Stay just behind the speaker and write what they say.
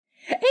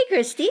Hey,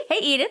 Christy. Hey,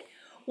 Edith.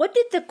 What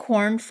did the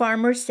corn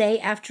farmer say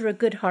after a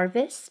good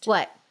harvest?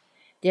 What?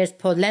 There's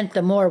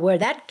polenta more where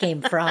that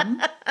came from.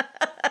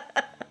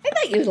 I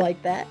thought you'd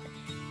like that.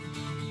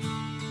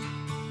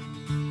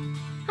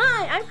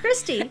 Hi, I'm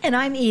Christy. And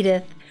I'm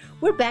Edith.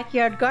 We're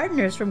backyard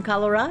gardeners from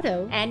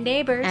Colorado. And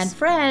neighbors. And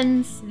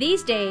friends.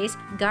 These days,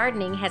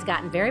 gardening has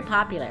gotten very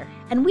popular.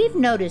 And we've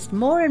noticed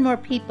more and more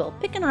people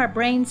picking our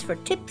brains for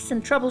tips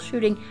and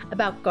troubleshooting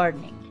about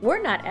gardening.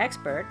 We're not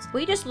experts.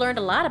 We just learned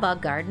a lot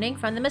about gardening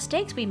from the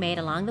mistakes we made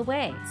along the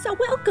way. So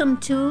welcome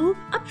to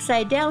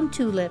Upside Down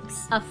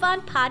Tulips, a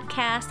fun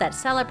podcast that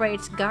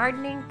celebrates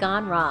gardening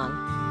gone wrong.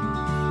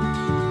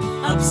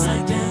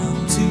 Upside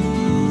Down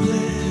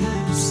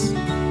Tulips.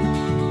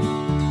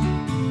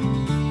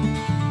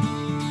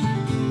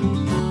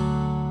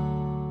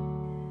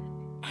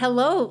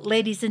 Hello,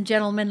 ladies and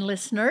gentlemen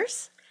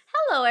listeners.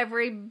 Hello,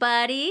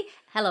 everybody.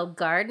 Hello,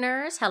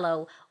 gardeners.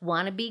 Hello,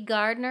 wannabe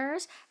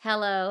gardeners.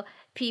 Hello,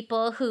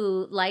 people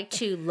who like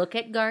to look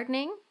at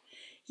gardening.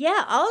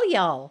 Yeah, all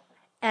y'all.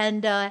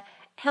 And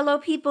hello,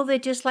 people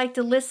that just like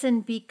to listen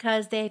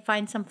because they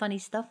find some funny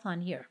stuff on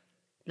here.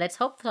 Let's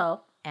hope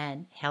so.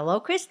 And hello,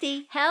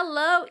 Christy.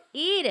 Hello,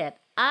 Edith.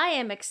 I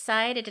am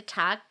excited to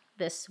talk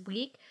this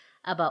week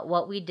about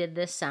what we did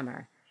this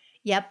summer.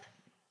 Yep.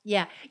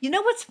 Yeah. You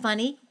know what's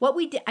funny? What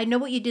we did, I know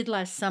what you did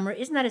last summer.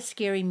 Isn't that a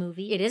scary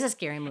movie? It is a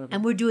scary movie.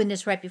 And we're doing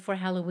this right before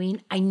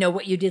Halloween. I know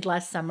what you did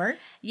last summer.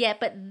 Yeah,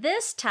 but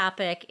this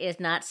topic is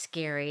not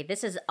scary.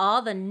 This is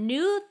all the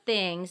new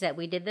things that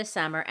we did this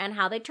summer and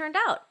how they turned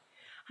out.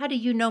 How do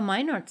you know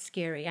mine aren't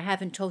scary? I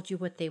haven't told you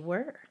what they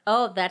were.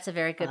 Oh, that's a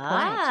very good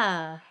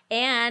point.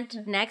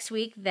 And next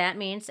week, that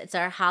means it's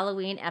our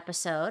Halloween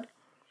episode.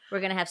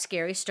 We're going to have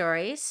scary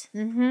stories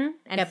and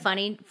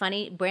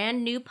funny,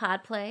 brand new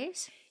pod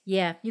plays.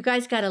 Yeah, you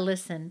guys got to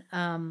listen.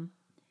 And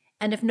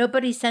if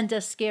nobody sends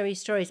us scary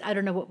stories, I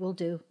don't know what we'll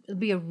do. It'll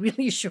be a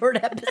really short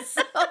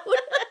episode.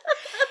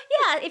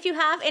 Yeah, if you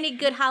have any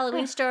good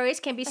Halloween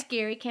stories, can be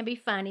scary, can be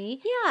funny.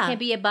 Yeah. Can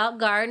be about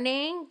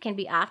gardening, can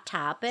be off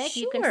topic.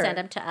 Sure. You can send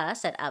them to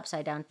us at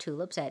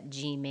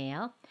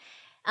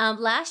upsidedowntulips@gmail.com.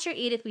 Last year,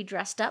 Edith, we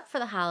dressed up for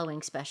the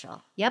Halloween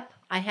special. Yep,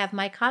 I have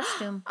my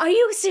costume. Are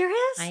you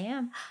serious? I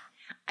am.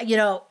 You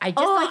know, I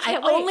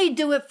only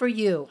do it for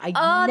you. I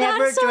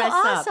never that's so dress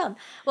awesome. up.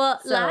 Well,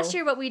 last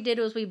year what we did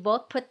was we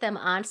both put them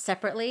on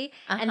separately,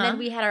 and then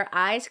we had our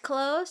eyes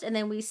closed, and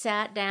then we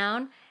sat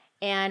down,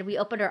 and we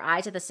opened our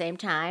eyes at the same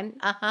time.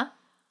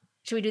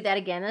 Should we do that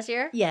again this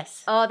year?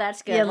 Yes. Oh,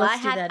 that's good. Yeah, well,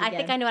 let's do that I again.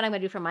 think I know what I'm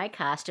going to do for my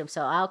costume,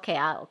 so I'm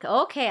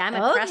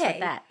impressed with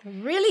that.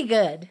 Really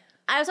good.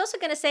 I was also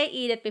going to say,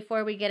 Edith,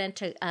 before we get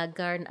into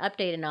garden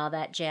update and all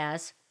that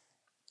jazz,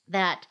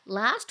 that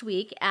last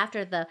week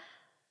after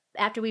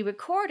we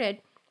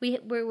recorded, we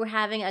were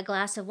having a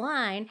glass of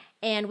wine,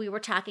 and we were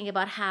talking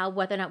about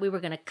whether or not we were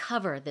going to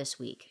cover this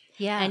week.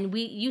 Yeah. And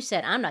you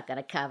said, I'm not going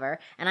to cover.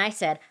 And I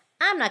said,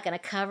 I'm not going to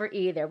cover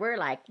either.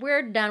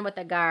 We're done with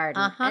the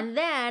garden. And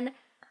then,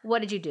 what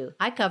did you do?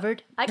 I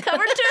covered. I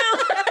covered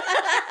too.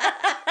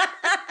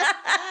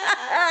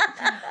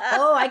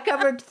 Oh, I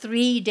covered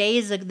 3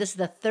 days. This is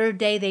the third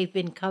day they've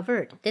been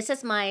covered.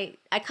 I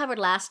covered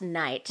last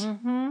night.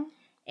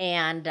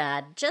 And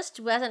just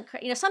wasn't,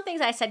 some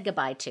things I said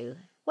goodbye to.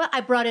 Well, I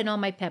brought in all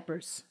my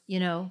peppers,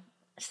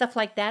 stuff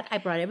like that. I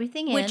brought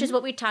everything in. Which is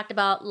what we talked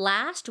about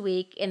last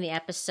week in the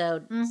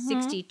episode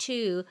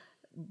 62,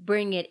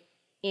 Bring It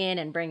In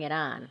and Bring It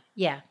On.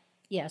 Yeah.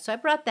 So I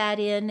brought that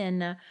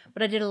in,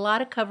 but I did a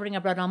lot of covering. I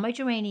brought all my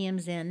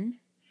geraniums in.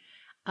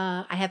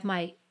 I have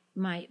my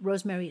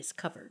rosemary is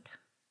covered.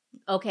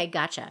 Okay,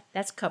 gotcha.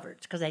 That's covered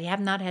because I have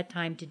not had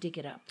time to dig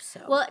it up.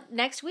 So well,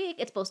 next week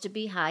it's supposed to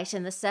be highs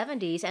in the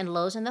 70s and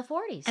lows in the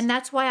 40s. And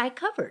that's why I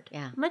covered.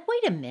 Yeah. I'm like,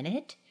 wait a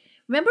minute.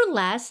 Remember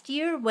last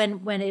year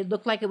when it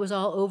looked like it was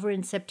all over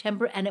in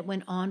September and it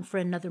went on for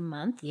another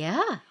month?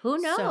 Yeah, who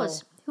knows?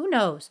 So, who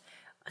knows?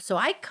 So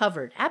I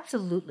covered,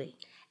 absolutely.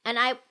 And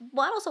I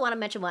also want to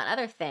mention one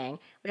other thing,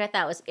 which I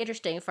thought was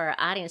interesting for our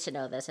audience to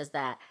know this, is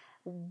that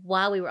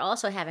while we were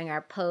also having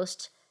our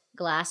post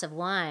glass of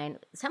wine,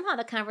 somehow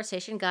the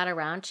conversation got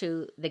around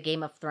to the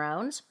Game of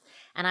Thrones.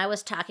 And I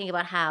was talking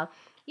about how,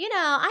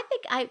 I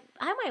think I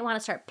might want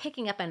to start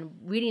picking up and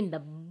reading the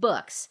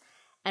books.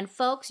 And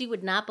folks, you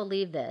would not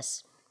believe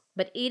this,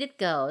 but Edith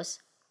goes,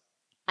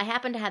 I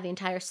happen to have the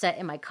entire set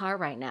in my car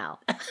right now.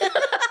 That's so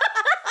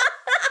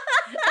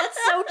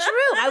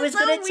true. I was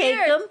going to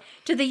take them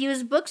to the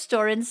used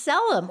bookstore and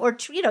sell them. Or,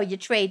 you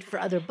trade for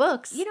other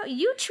books.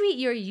 You treat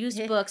your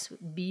used books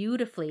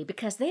beautifully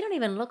because they don't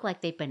even look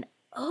like they've been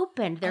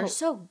opened. They're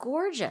so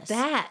gorgeous.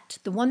 That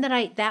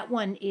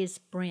one is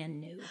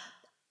brand new.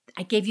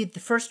 I gave you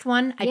the first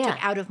one I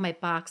took out of my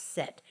box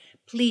set.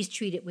 Please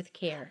treat it with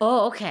care.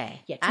 Oh,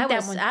 okay. Yeah, I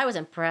was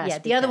impressed. Yeah,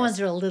 the other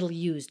ones are a little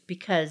used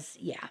because,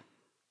 Okay.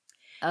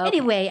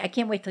 Anyway, I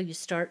can't wait till you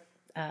start,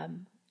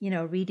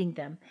 reading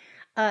them.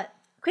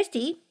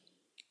 Christy,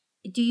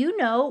 do you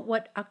know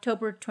what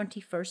October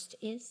 21st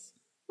is?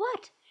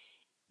 What?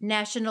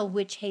 National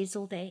Witch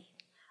Hazel Day.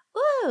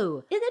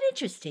 Ooh. Isn't that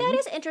interesting? That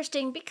is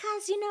interesting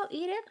because,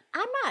 Edith,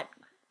 I'm not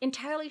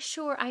entirely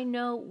sure I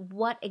know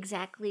what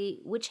exactly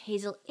witch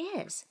hazel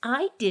is.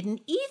 I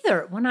didn't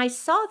either. When I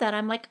saw that,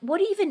 I'm like,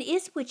 what even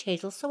is witch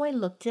hazel? So I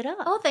looked it up.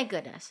 Oh, thank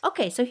goodness.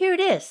 Okay, so here it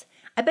is.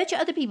 I bet you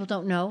other people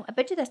don't know. I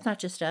bet you that's not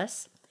just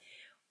us.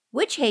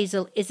 Witch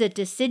hazel is a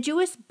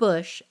deciduous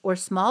bush or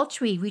small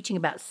tree reaching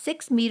about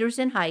 6 meters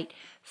in height,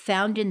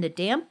 found in the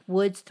damp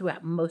woods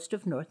throughout most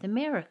of North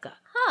America.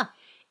 Huh.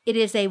 It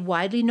is a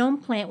widely known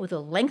plant with a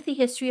lengthy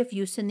history of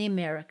use in the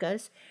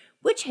Americas.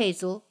 Witch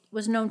hazel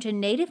was known to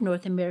native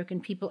North American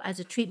people as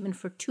a treatment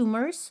for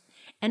tumors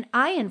and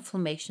eye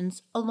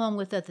inflammations, along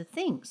with other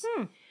things.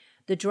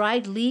 The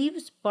dried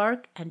leaves,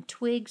 bark, and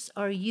twigs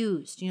are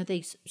used.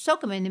 They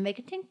soak them and they make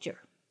a tincture.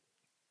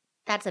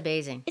 That's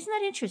amazing. Isn't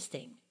that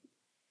interesting?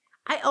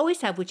 I always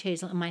have witch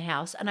hazel in my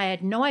house, and I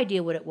had no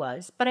idea what it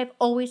was, but I've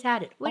always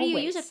had it. What do you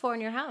use it always. for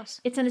in your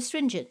house? It's an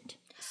astringent.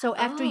 So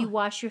after you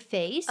wash your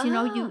face,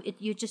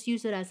 you just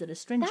use it as an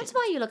astringent. That's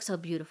why you look so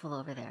beautiful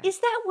over there. Is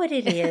that what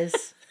it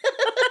is?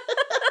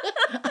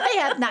 I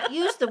have not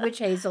used the witch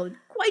hazel in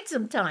quite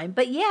some time,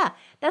 but yeah,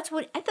 that's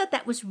what I thought.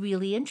 That was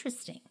really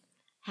interesting.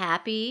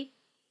 Happy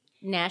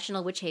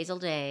National Witch Hazel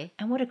Day.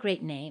 And what a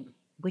great name,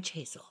 witch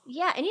hazel.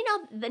 Yeah, and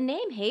the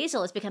name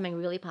Hazel is becoming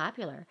really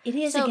popular. It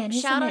is so again, shout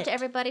isn't out it? to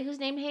everybody who's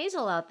named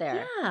Hazel out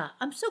there. Yeah,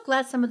 I'm so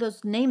glad some of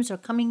those names are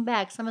coming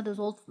back. Some of those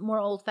more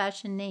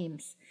old-fashioned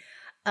names.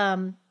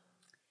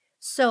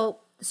 So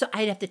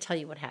I'd have to tell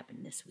you what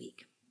happened this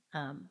week.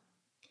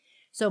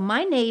 So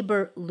my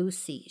neighbor,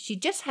 Lucy, she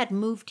just had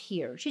moved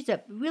here. She's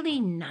a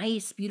really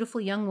nice, beautiful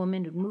young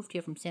woman who moved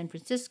here from San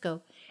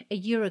Francisco a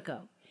year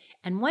ago.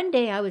 And one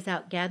day I was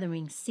out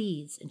gathering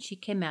seeds, and she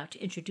came out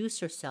to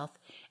introduce herself,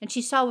 and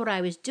she saw what I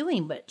was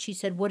doing, but she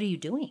said, "What are you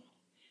doing?"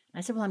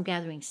 I said, "Well, I'm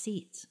gathering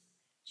seeds."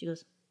 She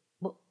goes,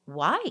 "Well,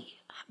 why?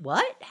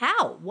 What?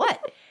 How?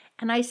 What?"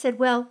 And I said,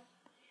 "Well,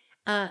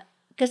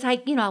 because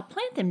I'll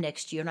plant them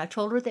next year." And I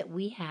told her that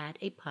we had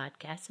a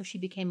podcast, so she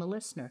became a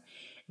listener.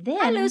 Then,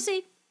 Hi,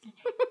 Lucy.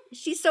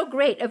 she's so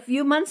great. A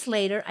few months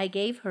later, I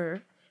gave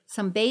her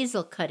some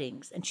basil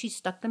cuttings, and she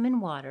stuck them in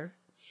water.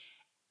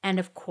 And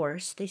of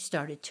course, they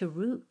started to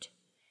root.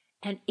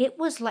 And it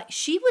was like,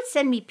 she would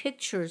send me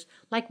pictures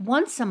like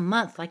once a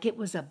month, like it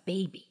was a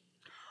baby,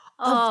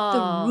 of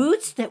the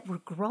roots that were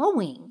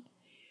growing.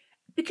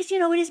 Because,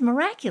 it is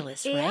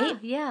miraculous, right?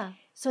 Yeah.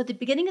 So at the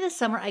beginning of the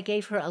summer, I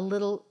gave her a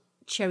little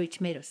cherry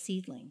tomato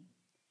seedling.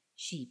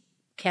 She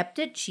kept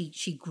it.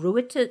 She grew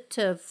it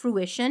to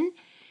fruition,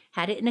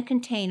 had it in a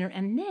container,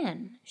 and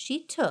then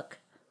she took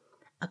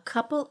a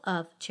couple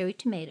of cherry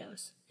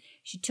tomatoes.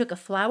 She took a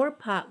flower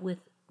pot with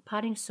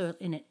potting soil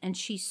in it, and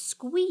she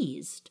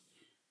squeezed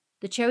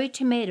the cherry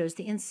tomatoes,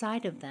 the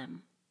inside of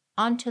them,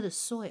 onto the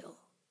soil.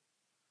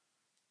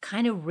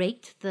 Kind of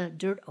raked the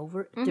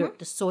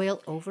the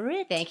soil over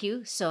it. Thank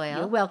you, soil.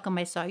 You're welcome.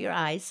 I saw your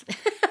eyes.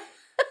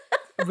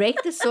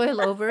 Raked the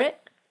soil over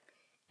it.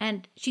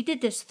 And she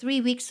did this 3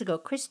 weeks ago.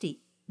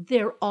 Christy,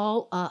 they're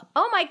all up.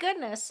 Oh, my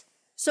goodness.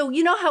 So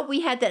you know how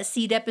we had that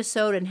seed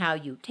episode and how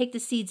you take the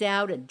seeds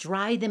out and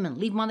dry them and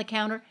leave them on the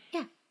counter?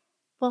 Yeah.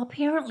 Well,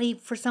 apparently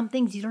for some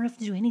things you don't have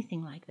to do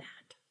anything like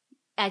that.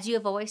 As you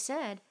have always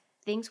said,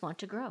 things want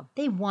to grow.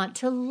 They want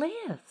to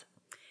live.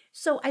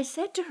 So I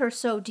said to her,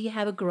 "So do you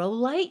have a grow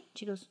light?"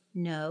 She goes,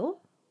 "No."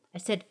 I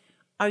said,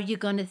 "Are you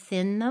going to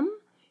thin them?"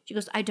 She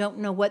goes, "I don't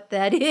know what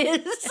that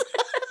is."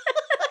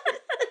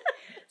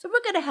 So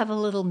we're going to have a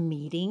little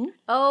meeting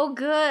Oh,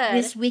 good.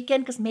 this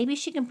weekend because maybe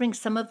she can bring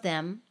some of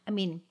them. I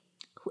mean,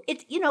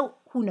 it's,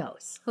 who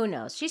knows? Who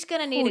knows? She's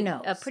going to Who need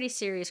knows? a pretty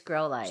serious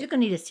grow light. She's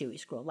going to need a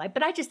serious grow light.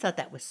 But I just thought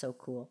that was so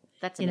cool.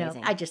 That's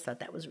amazing. I just thought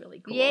that was really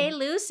cool. Yay,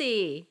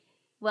 Lucy.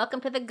 Welcome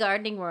to the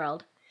gardening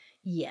world.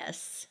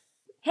 Yes.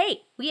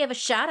 Hey, we have a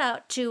shout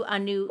out to a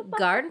new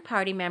garden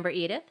party member,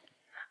 Edith.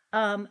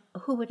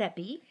 Who would that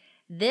be?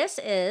 This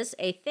is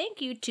a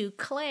thank you to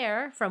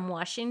Claire from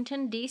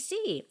Washington,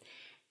 D.C.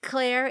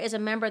 Claire is a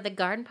member of the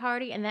garden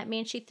party, and that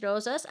means she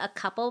throws us a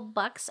couple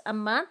bucks a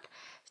month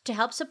to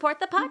help support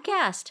the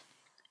podcast.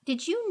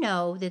 Did you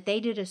know that they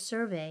did a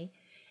survey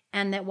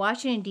and that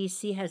Washington,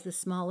 D.C. has the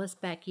smallest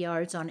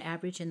backyards on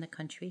average in the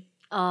country?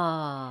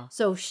 Oh.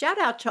 So shout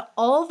out to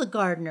all the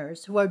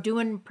gardeners who are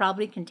doing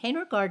probably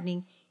container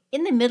gardening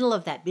in the middle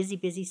of that busy,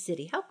 busy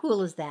city. How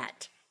cool is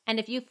that? And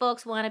if you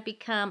folks want to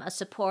become a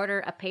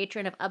supporter, a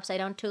patron of Upside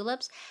Down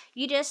Tulips,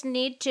 you just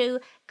need to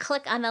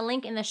click on the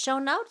link in the show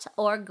notes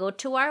or go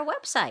to our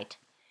website.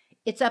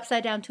 It's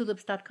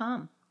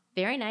upsidedowntulips.com.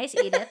 Very nice,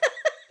 Edith.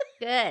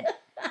 Good.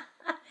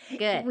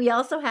 Good. We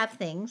also have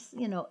things,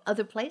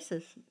 other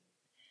places.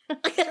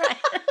 That's right.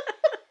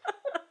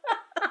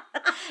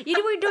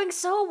 You were doing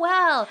so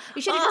well.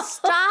 You should have just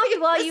stopped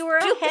while you were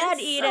ahead,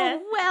 Edith.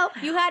 So well.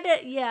 You had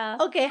to, yeah.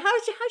 Okay,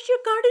 how's your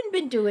garden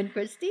been doing,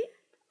 Christy?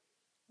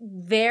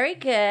 Very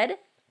good.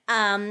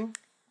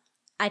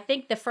 I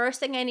think the first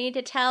thing I need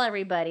to tell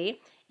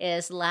everybody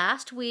is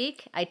last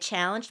week I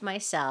challenged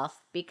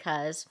myself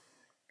because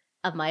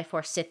of my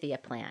forsythia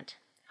plant.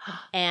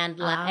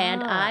 And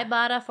I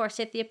bought a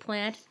forsythia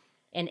plant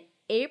in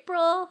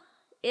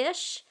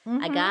April-ish.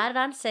 I got it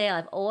on sale.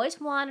 I've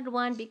always wanted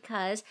one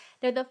because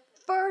they're the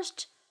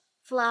first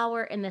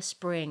flower in the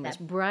spring, this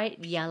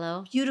bright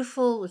yellow.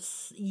 Beautiful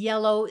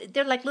yellow.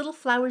 They're like little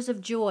flowers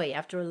of joy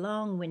after a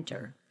long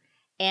winter.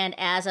 And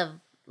as of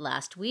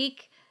last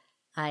week,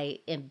 I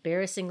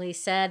embarrassingly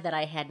said that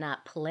I had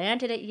not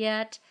planted it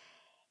yet.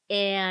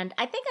 And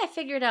I think I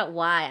figured out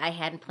why I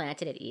hadn't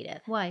planted it,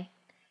 Edith. Why?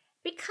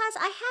 Because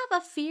I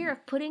have a fear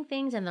of putting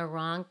things in the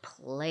wrong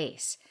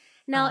place.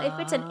 Now, if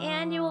it's an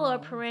annual or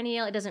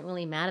perennial, it doesn't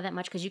really matter that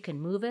much because you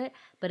can move it.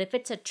 But if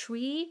it's a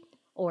tree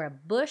or a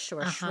bush or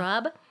a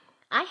shrub,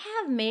 I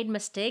have made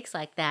mistakes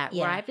like that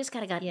where I've just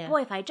kind of gone,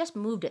 boy, if I just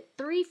moved it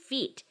 3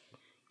 feet.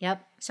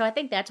 Yep. So I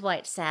think that's why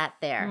it sat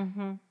there.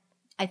 Mm-hmm.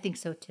 I think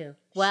so too.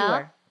 Well,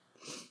 sure.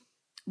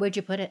 Where'd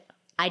you put it?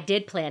 I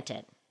did plant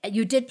it.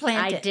 You did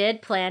plant it. I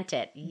did plant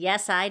it.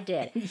 Yes, I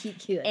did.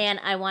 Good. And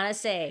I want to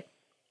say,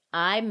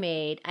 I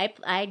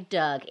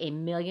dug $1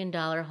 million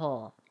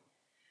hole.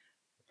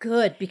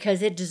 Good,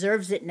 because it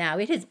deserves it now.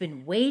 It has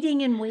been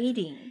waiting and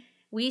waiting.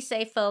 We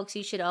say, folks,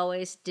 you should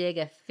always dig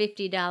a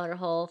 $50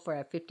 hole for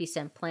a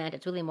 50-cent plant.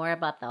 It's really more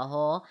about the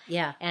hole.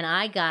 Yeah. And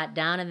I got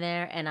down in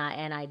there and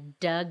I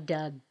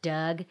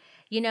dug.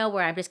 You know,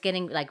 where I'm just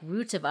getting like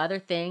roots of other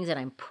things and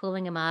I'm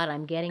pulling them out.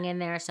 I'm getting in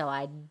there. So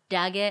I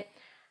dug it.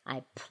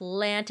 I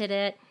planted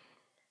it.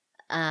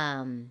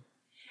 And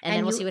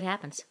then we'll see what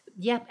happens.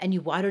 Yep. And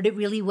you watered it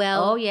really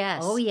well. Oh,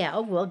 yes. Oh, yeah.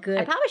 Oh, well, good.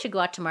 I probably should go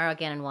out tomorrow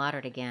again and water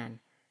it again.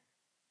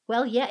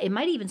 Well, yeah, it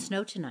might even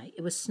snow tonight.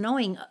 It was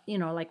snowing,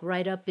 like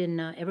right up in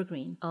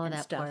Evergreen. Oh, and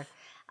that stuff.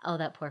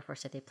 poor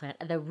forsythia plant.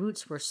 The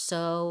roots were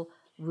so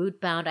root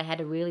bound. I had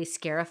to really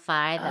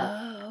scarify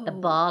the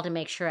ball to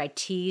make sure I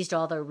teased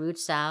all the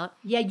roots out.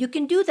 Yeah, you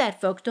can do that,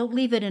 folks. Don't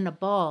leave it in a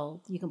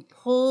ball. You can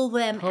pull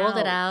them out. Pulled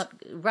it out.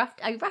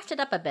 I roughed it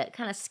up a bit,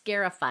 kind of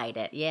scarified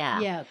it.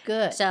 Yeah. Yeah,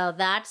 good.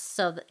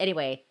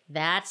 Anyway,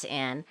 that's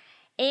in.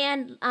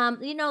 And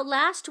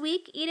last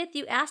week, Edith,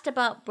 you asked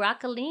about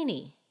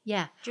broccolini.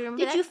 Yeah. Do you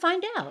remember Did you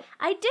find out?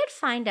 I did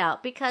find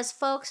out because,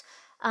 folks,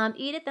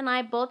 Edith and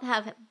I both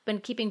have been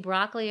keeping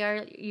broccoli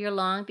all year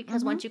long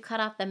because once you cut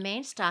off the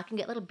main stalk, you can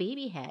get little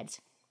baby heads.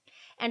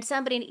 And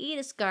somebody in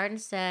Edith's garden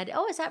said,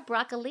 oh, is that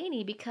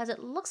broccolini? Because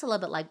it looks a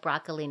little bit like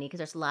broccolini because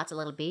there's lots of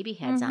little baby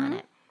heads on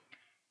it.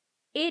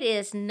 It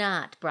is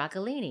not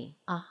broccolini.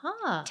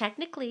 Uh-huh.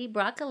 Technically,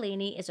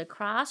 broccolini is a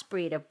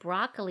crossbreed of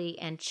broccoli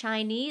and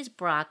Chinese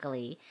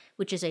broccoli,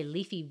 which is a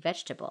leafy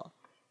vegetable.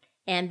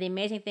 And the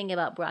amazing thing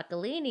about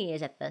broccolini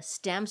is that the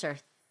stems are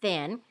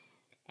thin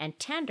and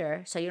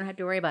tender, so you don't have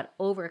to worry about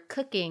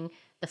overcooking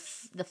the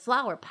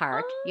flower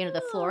part,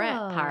 the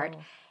floret part,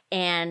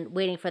 and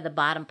waiting for the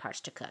bottom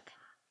parts to cook.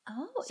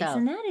 Oh, So-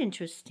 isn't that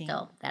interesting?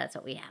 So that's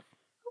what we have.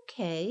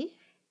 Okay.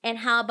 And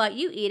how about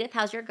you, Edith?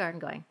 How's your garden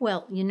going?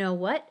 Well, you know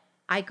what?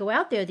 I go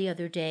out there the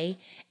other day,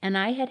 and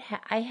I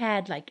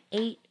had like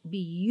 8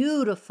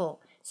 beautiful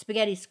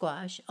spaghetti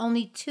squash.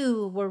 Only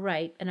 2 were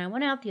ripe, and I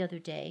went out the other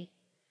day,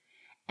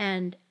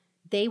 and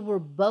they were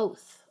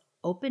both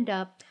opened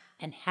up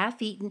and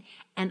half eaten,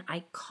 and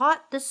I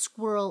caught the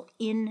squirrel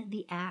in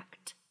the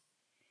act.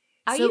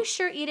 Are So- you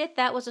sure, Edith,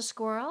 that was a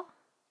squirrel?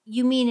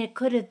 You mean it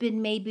could have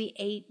been maybe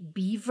a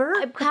beaver?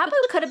 It probably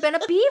could have been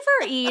a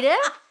beaver,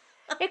 Edith.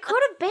 It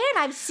could have been.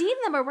 I've seen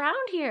them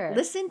around here.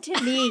 Listen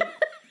to me.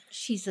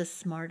 She's a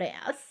smart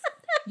ass.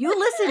 You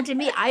listen to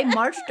me. I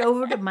marched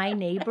over to my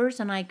neighbors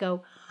and I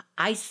go,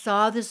 I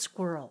saw the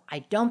squirrel. I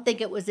don't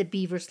think it was a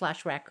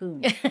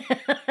beaver/raccoon.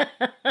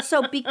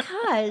 So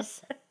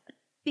because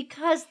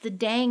the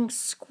dang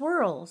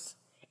squirrels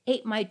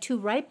ate my 2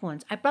 ripe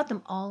ones, I brought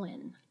them all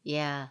in.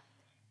 Yeah.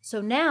 So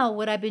now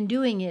what I've been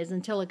doing is,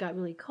 until it got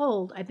really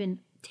cold, I've been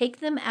take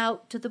them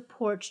out to the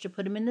porch to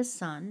put them in the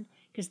sun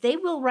because they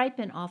will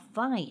ripen off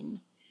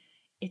vine.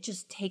 It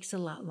just takes a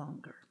lot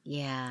longer.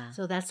 Yeah.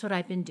 So that's what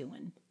I've been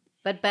doing.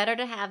 But better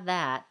to have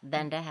that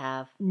than to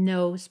have.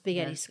 No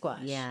spaghetti Yes,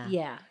 squash. yeah.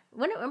 Yeah.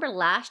 Remember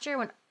last year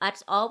when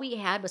that's all we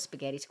had was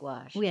spaghetti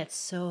squash? We had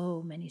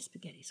so many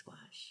spaghetti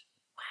squash.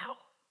 Wow.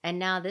 And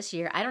now this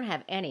year, I don't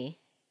have any.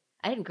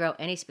 I didn't grow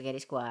any spaghetti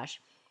squash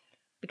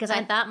because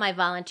I thought my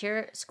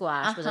volunteer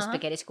squash was a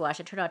spaghetti squash.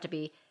 It turned out to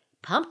be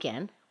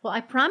pumpkin. Well,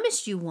 I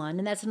promised you one,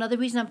 and that's another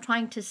reason I'm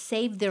trying to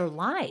save their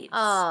lives.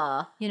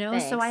 Oh, So I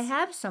thanks.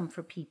 have some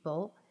for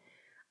people.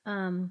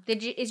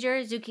 Is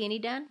your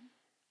zucchini done?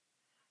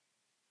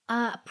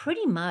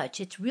 Pretty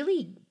much. It's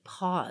really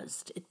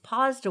paused. It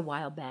paused a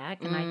while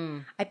back,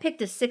 and I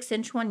picked a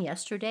 6-inch one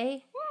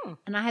yesterday,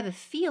 and I have a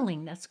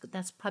feeling that's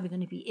probably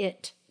going to be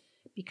it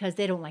because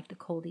they don't like the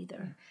cold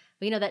either.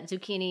 Well, you know that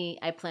zucchini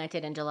I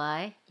planted in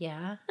July?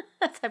 Yeah.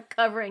 As I'm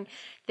covering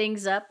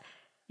things up.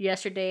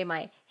 Yesterday,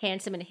 my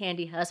handsome and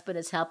handy husband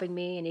is helping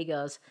me, and he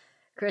goes,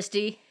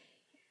 Christy,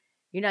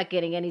 you're not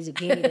getting any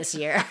zucchini this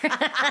year. But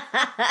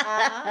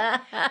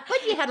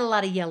you had a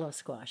lot of yellow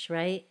squash,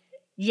 right?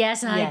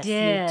 Yes, I Yes, you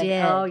did.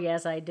 did. Oh,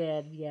 yes, I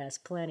did. Yes,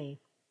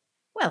 plenty.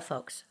 Well,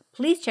 folks,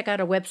 please check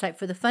out our website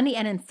for the funny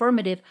and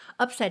informative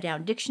Upside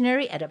Down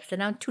Dictionary at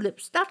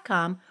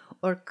upsidedowntulips.com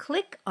or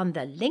click on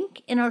the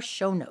link in our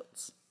show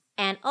notes.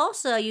 And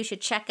also, you should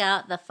check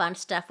out the fun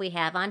stuff we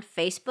have on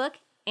Facebook,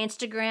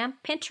 Instagram,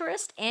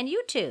 Pinterest, and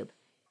YouTube.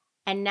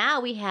 And now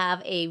we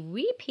have a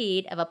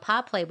repeat of a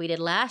pot play we did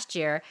last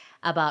year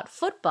about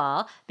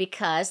football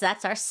because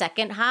that's our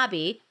second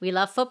hobby. We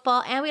love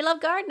football and we love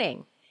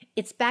gardening.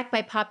 It's back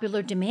by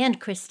popular demand,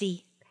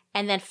 Christy.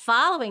 And then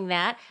following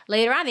that,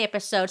 later on in the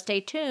episode, stay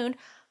tuned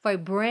for a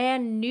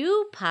brand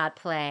new pot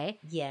play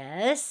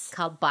Yes.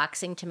 called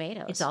Boxing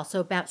Tomatoes. It's also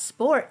about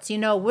sports. You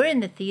know, we're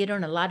in the theater,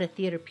 and a lot of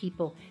theater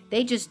people,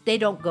 they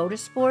don't go to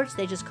sports.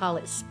 They just call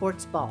it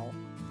sports ball.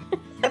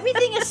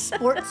 Everything is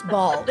sports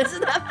ball.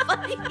 Isn't that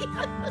funny?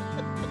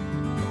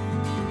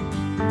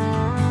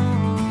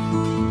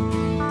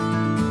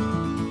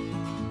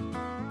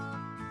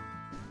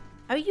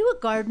 Are you a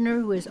gardener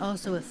who is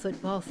also a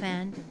football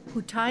fan?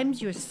 Who times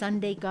your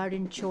Sunday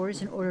garden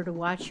chores in order to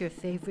watch your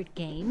favorite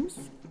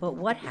games? But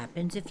what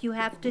happens if you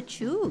have to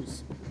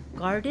choose?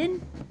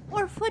 Garden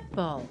or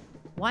football?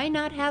 Why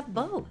not have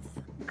both?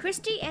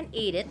 Christy and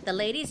Edith, the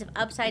ladies of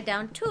Upside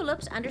Down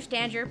Tulips,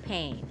 understand your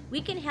pain.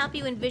 We can help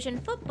you envision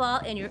football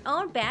in your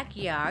own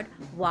backyard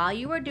while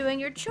you are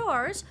doing your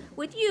chores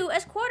with you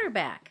as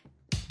quarterback.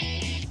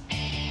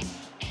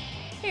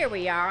 Here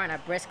we are on a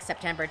brisk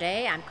September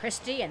day. I'm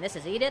Christy and this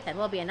is Edith, and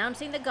we'll be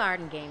announcing the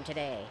garden game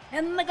today.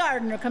 And the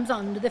gardener comes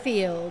onto the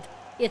field.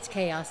 It's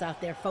chaos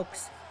out there,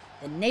 folks.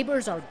 The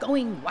neighbors are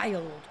going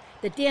wild.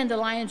 The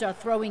dandelions are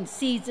throwing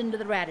seeds into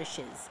the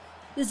radishes.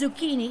 The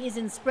zucchini is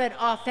in spread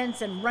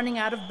offense and running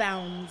out of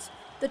bounds.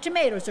 The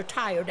tomatoes are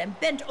tired and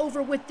bent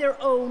over with their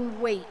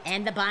own weight.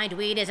 And the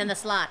bindweed is in the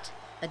slot.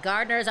 The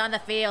gardener is on the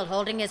field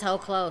holding his hoe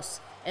close.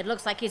 It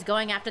looks like he's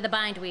going after the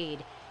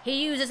bindweed.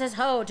 He uses his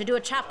hoe to do a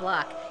chop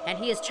block, and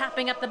he is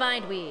chopping up the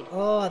bindweed.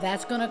 Oh,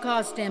 that's gonna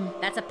cost him.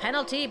 That's a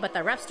penalty, but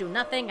the refs do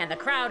nothing, and the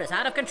crowd is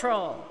out of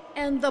control.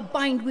 And the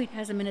bindweed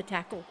has him in a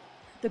tackle.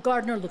 The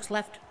gardener looks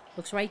left,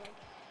 looks right.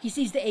 He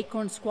sees the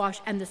acorn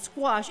squash, and the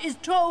squash is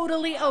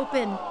totally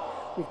open.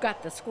 We've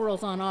got the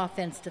squirrels on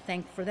offense to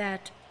thank for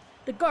that.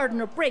 The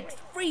gardener breaks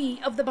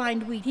free of the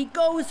bindweed. He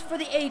goes for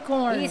the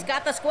acorn. He's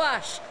got the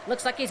squash.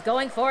 Looks like he's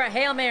going for a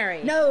Hail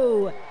Mary.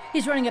 No!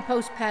 He's running a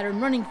post pattern,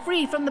 running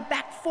free from the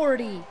back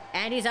 40.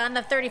 And he's on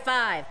the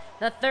 35,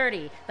 the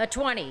 30, the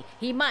 20.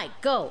 He might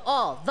go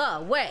all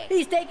the way.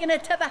 He's taking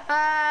it to the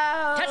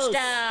house.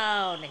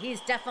 Touchdown! He's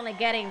definitely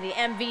getting the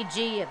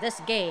MVG of this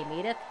game,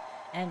 Edith.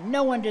 And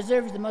no one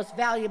deserves the most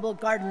valuable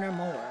gardener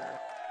more.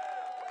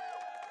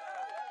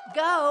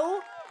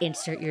 Go!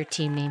 Insert your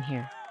team name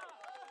here.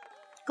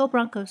 Go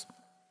Broncos.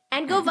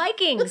 And go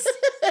Vikings!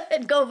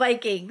 And go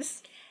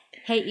Vikings.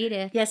 Hey,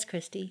 Edith. Yes,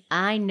 Christy.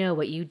 I know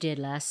what you did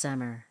last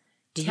summer.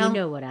 Do Tell- you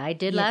know what I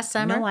did last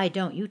summer? No, I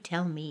don't. You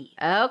tell me.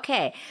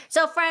 Okay.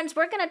 So, friends,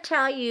 we're going to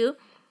tell you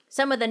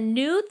some of the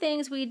new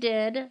things we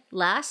did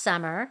last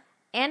summer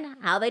and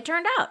how they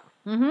turned out.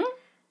 Mm-hmm.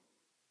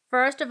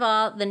 First of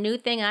all, the new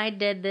thing I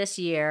did this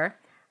year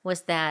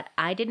was that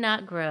I did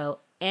not grow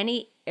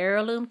any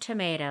heirloom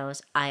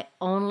tomatoes. I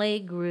only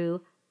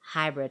grew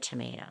hybrid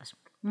tomatoes.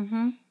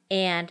 Mm-hmm.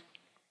 And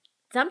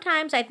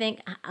sometimes I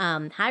think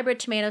hybrid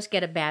tomatoes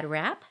get a bad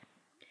rap.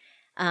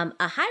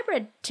 A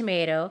hybrid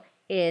tomato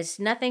is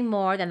nothing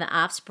more than the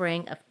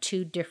offspring of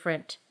two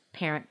different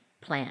parent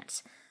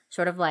plants,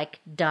 sort of like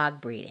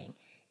dog breeding.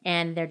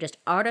 And they're just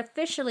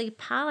artificially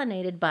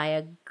pollinated by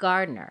a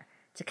gardener.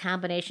 It's a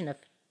combination of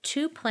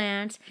two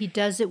plants. He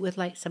does it with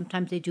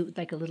sometimes they do it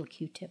with a little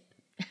Q-tip.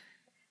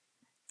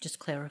 Just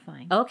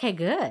clarifying. Okay,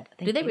 good.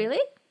 Do they you. really?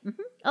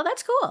 Mm-hmm. Oh,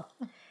 that's cool.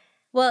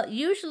 Well,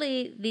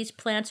 usually these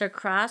plants are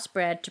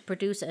crossbred to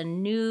produce a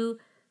new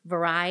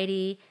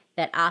variety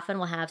that often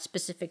will have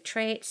specific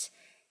traits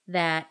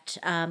that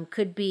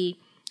could be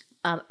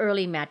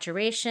early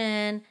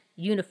maturation,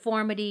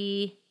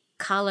 uniformity,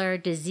 color,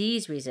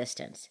 disease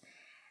resistance.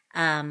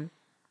 The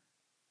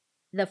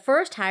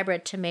first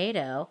hybrid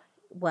tomato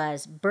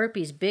was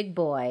Burpee's Big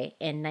Boy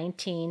in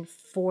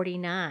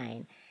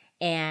 1949.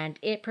 And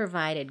it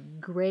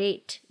provided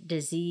great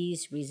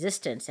disease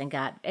resistance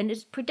and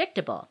is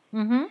predictable.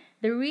 Mm-hmm.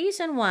 The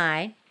reason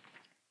why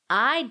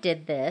I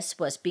did this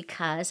was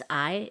because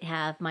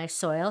my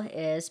soil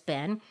has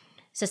been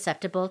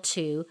susceptible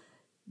to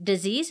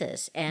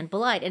diseases and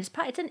blight. And it's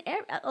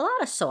a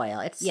lot of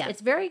soil.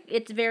 It's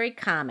very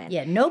common.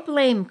 Yeah, no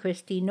blame,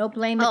 Christy. No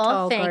blame at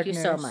all, thank you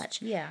so gardeners.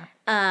 much. Yeah.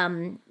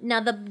 Now,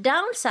 the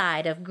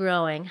downside of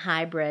growing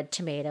hybrid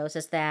tomatoes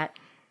is that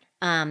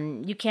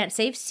you can't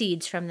save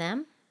seeds from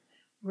them.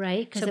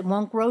 Right, because it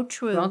won't grow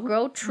true. Won't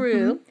grow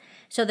true. Mm-hmm.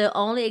 So they'll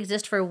only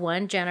exist for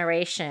one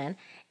generation.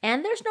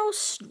 And there's no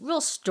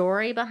real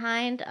story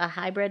behind a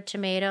hybrid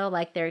tomato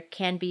like there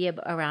can be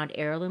around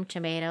heirloom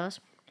tomatoes.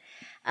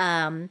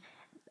 And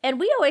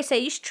we always say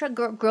you should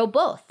grow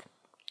both.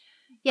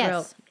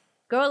 Yes.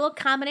 Grow a little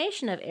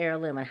combination of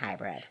heirloom and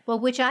hybrid. Well,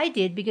 which I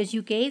did because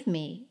you gave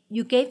me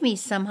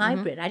some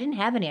hybrid. I didn't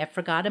have any. I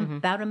forgot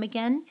about them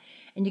again.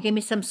 And you gave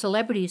me some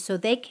celebrities. So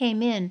they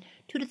came in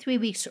 2 to 3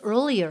 weeks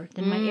earlier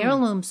than my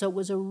heirloom. So it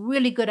was a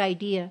really good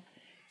idea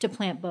to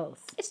plant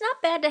both. It's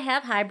not bad to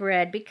have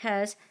hybrid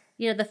because,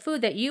 the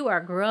food that you are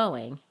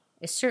growing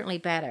is certainly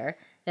better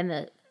than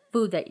the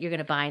food that you're going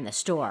to buy in the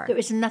store. There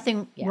is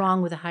nothing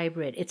wrong with a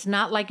hybrid. It's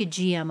not like a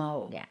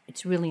GMO. Yeah.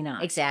 It's really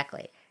not.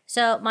 Exactly.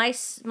 So my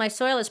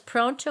soil is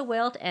prone to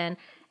wilt, and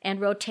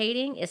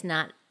rotating is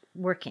not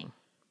working.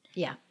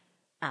 Yeah.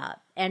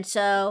 And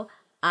so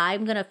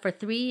for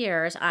 3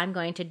 years, I'm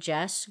going to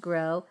just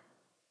grow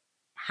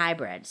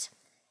hybrids.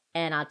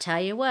 And I'll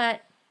tell you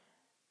what,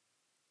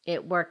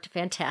 it worked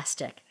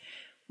fantastic.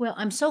 Well,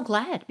 I'm so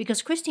glad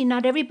because, Christy,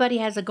 not everybody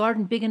has a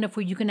garden big enough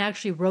where you can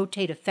actually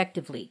rotate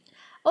effectively.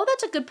 Oh,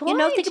 that's a good point. You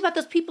know, think about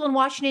those people in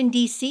Washington,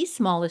 D.C.,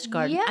 smallest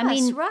garden. Yes, I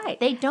mean, right.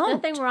 They don't.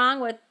 Nothing wrong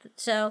with,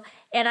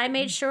 and I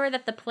made sure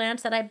that the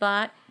plants that I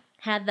bought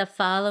had the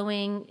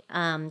following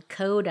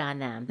code on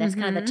them. That's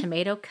kind of the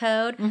tomato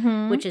code,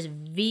 which is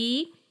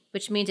V,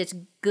 which means it's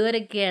good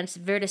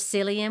against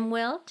verticillium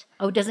wilt.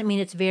 Oh, doesn't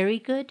mean it's very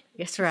good?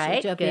 That's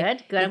right. So, Good. I'm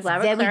it's glad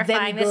very, we're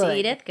clarifying very this, good.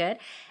 Edith. Good.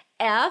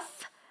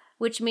 F,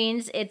 which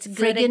means it's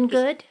good. Friggin'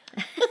 good?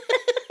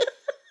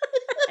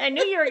 I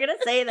knew you were going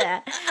to say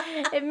that.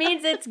 It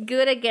means it's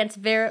good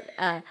against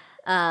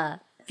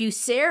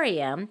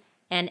fusarium,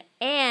 and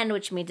N,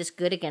 which means it's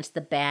good against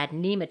the bad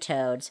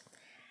nematodes.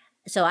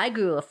 So I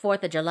grew a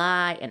 4th of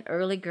July, an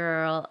early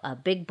girl, a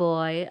big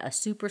boy, a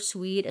super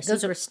sweet, a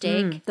super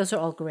steak. Those are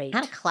all great.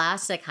 Kind of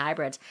classic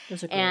hybrids.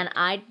 Those are great.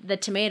 And the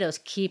tomatoes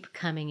keep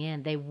coming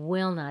in. They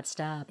will not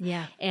stop.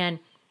 Yeah. And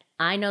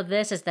I know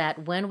this is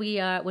that when we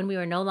are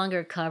no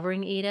longer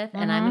covering Edith,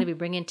 and I'm going to be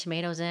bringing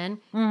tomatoes in,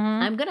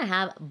 I'm going to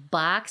have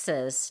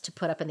boxes to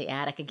put up in the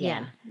attic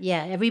again.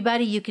 Yeah.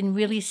 Everybody, you can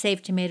really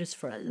save tomatoes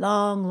for a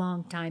long,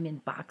 long time in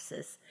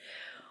boxes.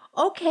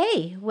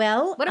 Okay,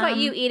 well. What about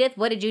you, Edith?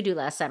 What did you do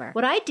last summer?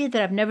 What I did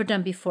that I've never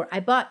done before, I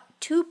bought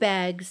 2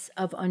 bags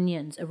of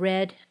onions, a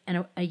red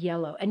and a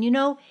yellow. And you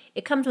know,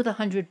 it comes with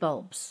 100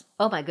 bulbs.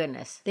 Oh, my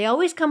goodness. They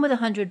always come with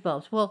 100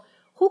 bulbs. Well,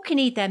 who can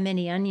eat that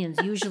many onions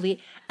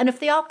usually? And if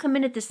they all come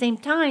in at the same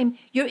time,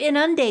 you're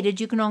inundated.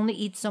 You can only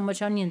eat so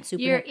much onion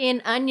soup. You're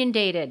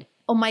inundated.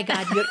 Oh, my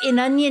God, you're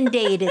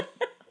inundated.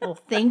 Well,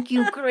 thank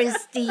you,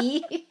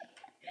 Christy.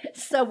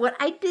 So what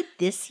I did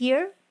this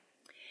year,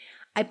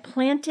 I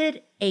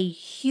planted a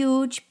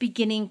huge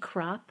beginning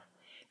crop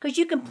because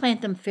you can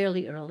plant them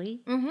fairly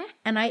early.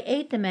 And I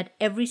ate them at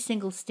every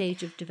single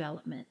stage of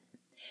development.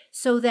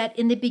 So that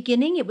in the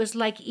beginning, it was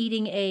like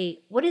eating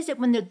what is it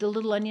when the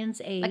little onions?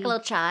 Like a little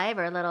chive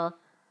or a little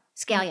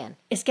scallion.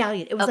 A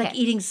scallion. It was Okay. like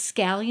eating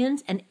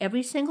scallions. And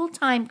every single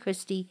time,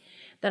 Christy,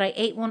 that I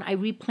ate one, I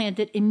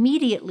replanted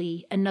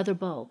immediately another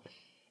bulb.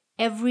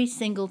 Every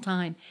single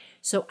time.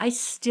 So I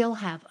still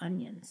have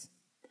onions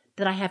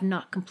that I have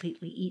not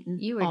completely eaten.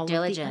 You were all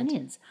diligent. Of the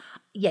onions.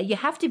 Yeah, you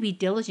have to be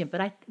diligent,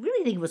 but I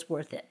really think it was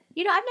worth it.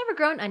 You know, I've never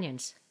grown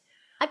onions.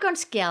 I've grown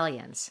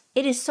scallions.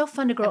 It is so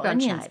fun to grow I've grown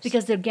onions chives.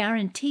 because they're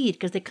guaranteed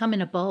because they come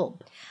in a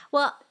bulb.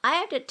 Well, I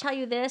have to tell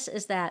you this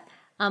is that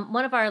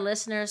one of our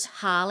listeners,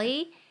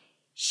 Holly,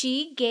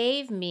 she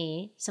gave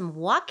me some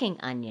walking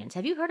onions.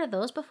 Have you heard of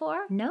those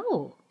before?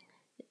 No.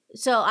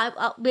 So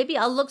maybe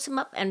I'll look some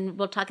up and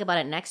we'll talk about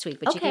it next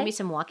week. But she Okay. gave me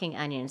some walking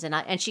onions,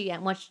 and she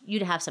wants you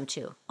to have some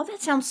too. Oh, that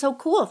sounds so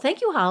cool.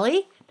 Thank you,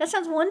 Holly. That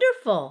sounds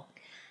wonderful.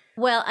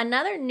 Well,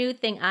 another new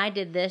thing I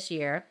did this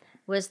year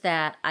was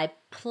that I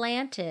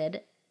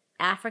planted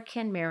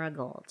African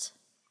marigolds.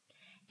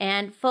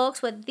 And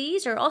folks, what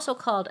these are also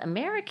called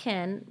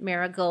American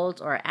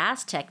marigolds or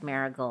Aztec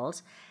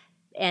marigolds,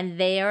 and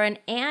they are an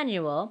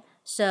annual,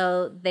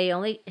 so they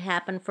only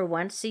happen for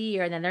once a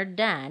year and then they're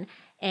done.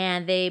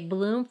 And they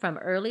bloom from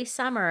early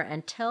summer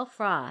until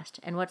frost.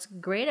 And what's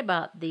great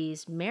about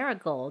these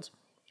marigolds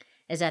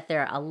is that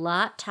they're a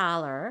lot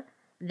taller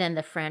than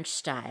the French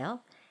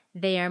style.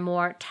 They are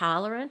more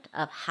tolerant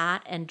of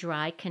hot and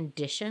dry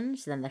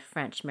conditions than the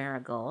French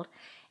marigold.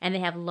 And they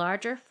have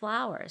larger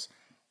flowers.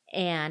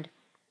 And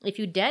if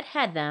you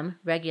deadhead them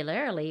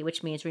regularly,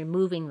 which means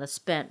removing the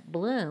spent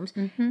blooms,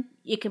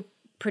 you can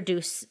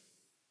produce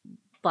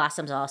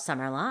blossoms all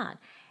summer long.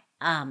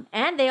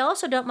 And they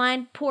also don't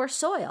mind poor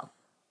soil.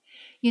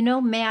 You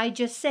know, may I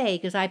just say,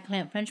 because I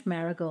plant French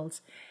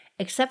marigolds,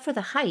 except for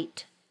the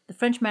height, the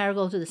French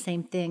marigolds are the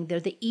same thing.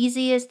 They're the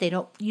easiest.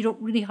 You don't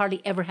really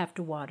hardly ever have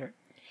to water.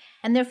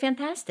 And they're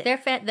fantastic.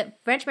 The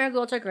French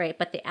marigolds are great,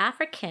 but the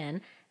African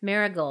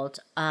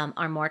marigolds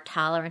are more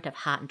tolerant of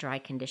hot and dry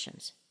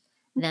conditions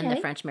than the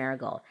Okay. French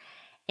marigold.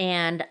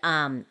 And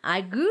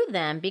I grew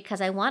them because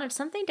I wanted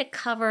something to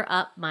cover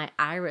up my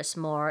iris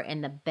more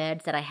in the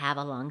beds that I have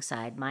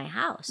alongside my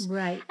house.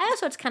 Right. And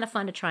also, it's kind of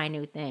fun to try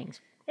new things.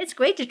 It's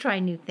great to try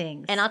new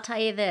things. And I'll tell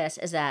you this,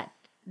 is that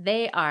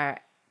they are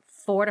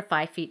 4 to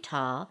 5 feet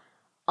tall,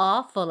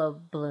 all full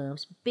of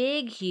blooms,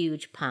 big,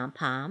 huge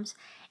pom-poms.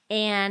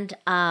 And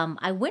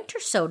I winter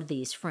sowed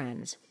these,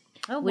 friends.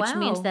 Oh, which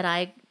means wow. that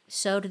I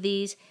sowed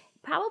these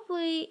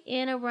probably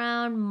in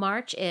around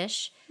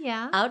March-ish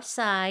Yeah.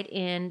 outside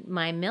in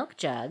my milk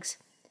jugs.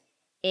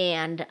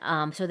 And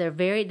so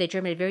they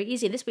germinate very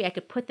easy. This way I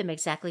could put them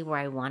exactly where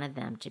I wanted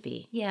them to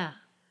be. Yeah.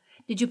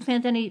 Did you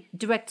plant any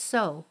direct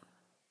sow?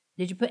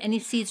 Did you put any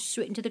seeds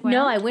straight into the ground?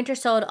 No, I winter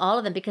sowed all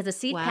of them because the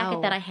seed packet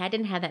Wow. that I had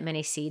didn't have that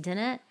many seeds in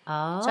it.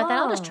 Oh. So I thought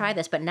I'll just try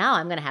this. But now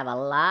I'm going to have a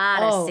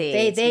lot of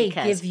seeds. they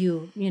because give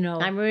you,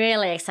 I'm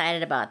really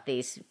excited about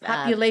these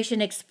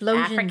population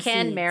explosion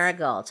African seeds.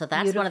 marigold. So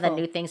that's one of the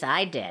Beautiful. new things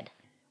I did.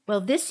 Well,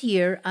 this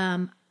year,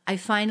 I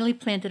finally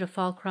planted a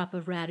fall crop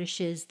of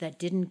radishes that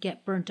didn't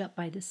get burnt up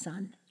by the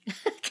sun.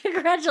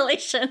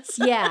 Congratulations.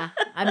 Yeah,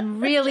 I'm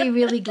really,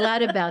 really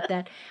glad about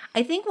that.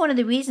 I think one of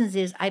the reasons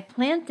is I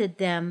planted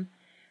them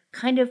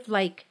kind of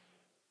like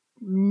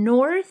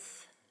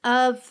north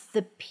of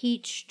the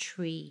peach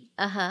tree.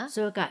 Uh-huh.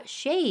 So it got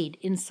shade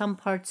in some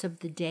parts of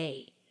the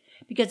day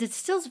because it's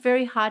still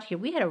very hot here.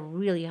 We had a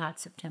really hot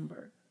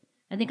September.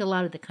 I think a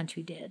lot of the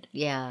country did.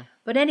 Yeah.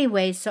 But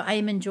anyway, so I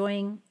am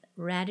enjoying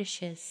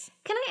radishes.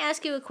 Can I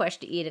ask you a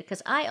question, Edith?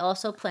 Because I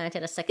also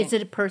planted a second. Is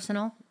it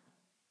personal?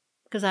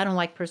 Because I don't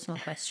like personal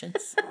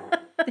questions.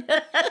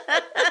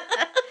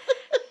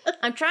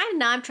 I'm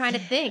trying to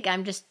think. I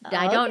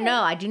don't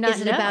know. I do not know.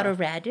 Is it about a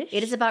radish?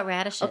 It is about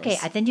radishes. Okay,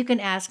 then you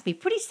can ask me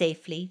pretty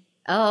safely.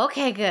 Oh,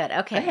 okay, good.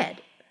 Okay. Go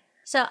ahead.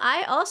 So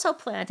I also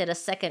planted a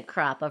second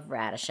crop of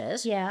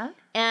radishes. Yeah.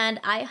 And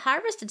I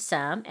harvested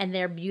some, and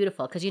they're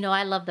beautiful because,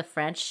 I love the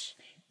French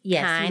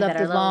Yes, kind you love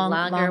that are the little long,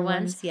 longer long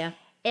ones. Yeah.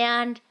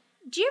 And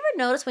do you ever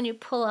notice when you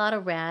pull out a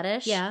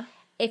radish? Yeah.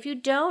 If you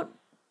don't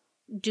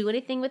do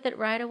anything with it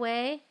right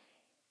away,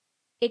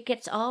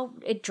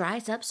 it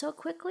dries up so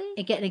quickly.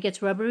 It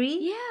gets rubbery.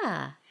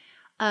 Yeah.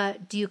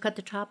 Do you cut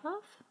the top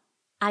off?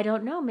 I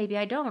don't know. Maybe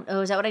I don't.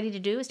 Oh, is that what I need to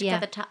do? Is to Yeah.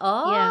 cut the top?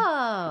 Oh.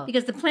 Yeah.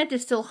 Because the plant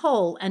is still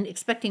whole and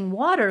expecting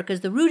water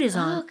because the root is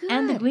on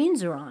and the good.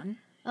 greens are on.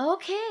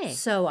 Okay.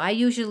 So I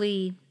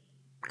usually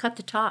cut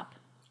the top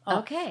off.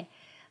 Okay.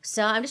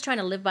 So I'm just trying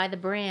to live by the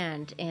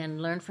brand and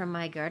learn from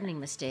my gardening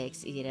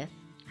mistakes, Edith.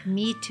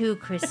 Me too,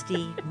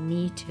 Christy.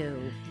 Me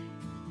too.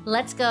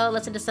 Let's go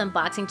listen to some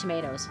boxing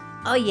tomatoes.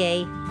 Oh,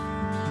 yay.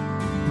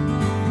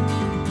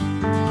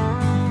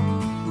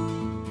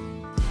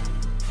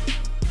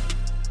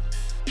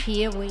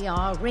 Here we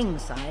are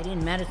ringside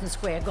in Madison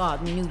Square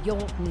Garden, New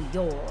York, New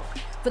York,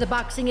 for the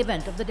boxing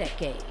event of the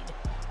decade.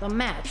 The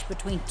match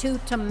between two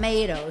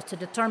tomatoes to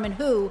determine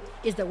who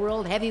is the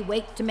world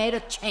heavyweight tomato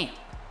champ.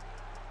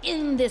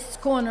 In this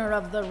corner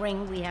of the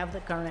ring, we have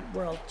the current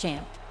world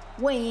champ,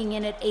 weighing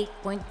in at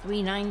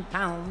 8.39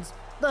 pounds,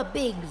 the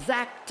Big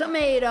Zack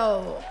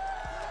Tomato.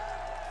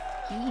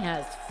 He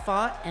has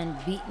fought and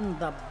beaten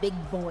the big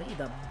boy,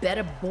 the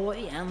better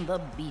boy, and the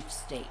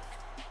beefsteak.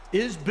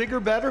 Is bigger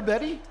better,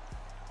 Betty?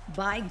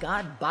 By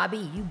God,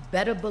 Bobby, you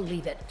better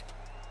believe it.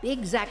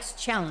 Big Zack's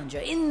challenger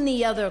in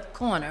the other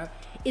corner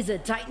is a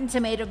Titan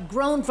tomato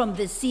grown from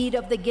the seed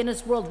of the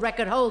Guinness World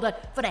Record holder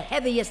for the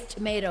heaviest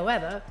tomato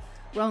ever,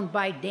 grown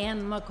by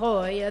Dan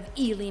McCoy of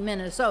Ely,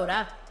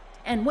 Minnesota,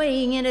 and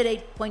weighing in at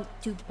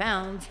 8.2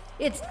 pounds,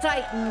 it's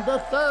Titan the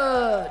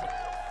Third.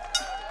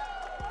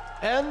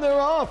 And they're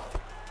off.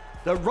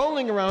 They're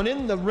rolling around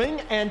in the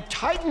ring, and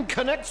Titan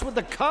connects with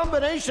a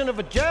combination of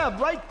a jab,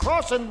 right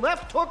cross, and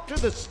left hook to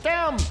the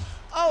stem.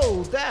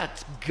 Oh,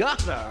 that's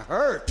gotta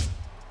hurt.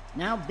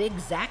 Now Big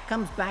Zack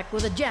comes back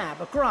with a jab,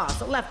 a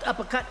cross, a left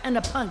uppercut, and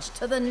a punch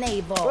to the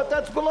navel. But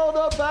that's below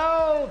the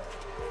belt.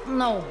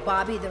 No,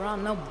 Bobby, there are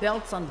no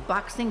belts on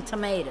boxing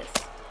tomatoes.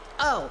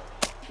 Oh,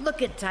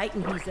 look at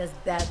Titan. He's as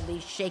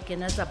badly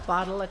shaken as a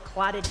bottle of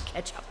clotted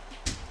ketchup.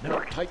 Now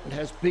Titan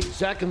has Big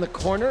Zack in the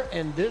corner,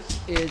 and this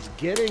is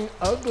getting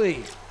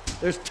ugly.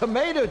 There's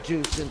tomato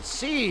juice and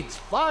seeds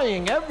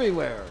flying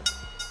everywhere.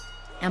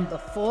 And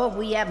before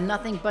we have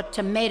nothing but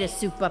tomato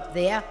soup up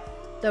there,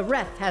 the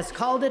ref has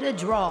called it a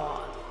draw.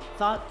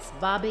 Thoughts,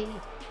 Bobby?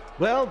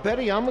 Well,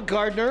 Betty, I'm a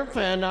gardener,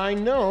 and I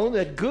know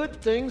that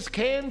good things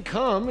can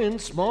come in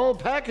small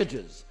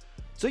packages.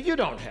 So you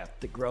don't have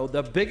to grow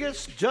the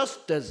biggest,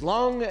 just as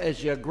long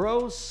as you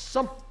grow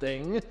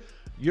something.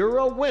 You're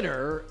a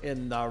winner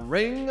in the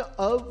ring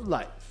of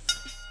life.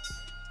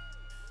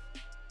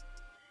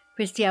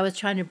 Christy, I was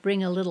trying to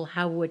bring a little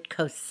Howard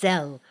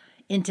Cosell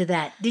into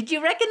that. Did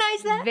you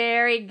recognize that?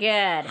 Very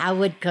good.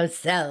 Howard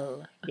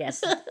Cosell.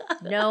 Yes.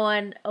 No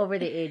one over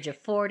the age of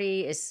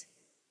 40 is...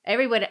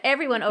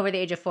 Everyone over the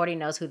age of 40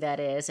 knows who that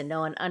is, and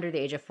no one under the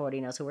age of 40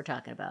 knows who we're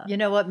talking about. You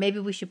know what? Maybe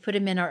we should put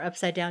him in our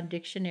upside-down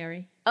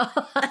dictionary. Oh,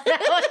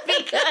 that would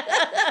be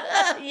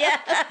good. Yeah.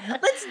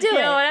 Let's do it.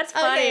 No, that's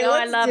funny. Okay, Oh, I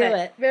let's love do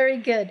it. Very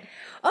good.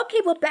 Okay,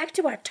 well, back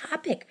to our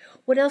topic.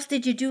 What else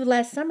did you do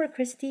last summer,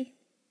 Christy?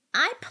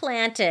 I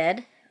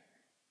planted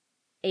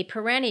a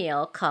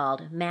perennial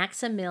called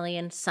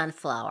Maximilian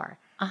Sunflower,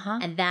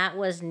 and that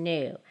was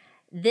new.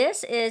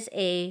 This is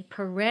a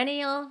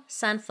perennial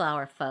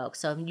sunflower, folks.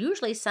 So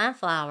usually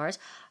sunflowers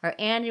are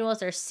annuals.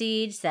 They're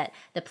seeds that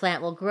the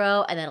plant will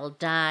grow and then it'll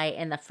die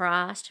in the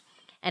frost,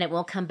 and it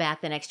won't come back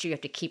the next year. You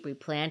have to keep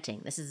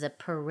replanting. This is a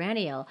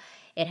perennial.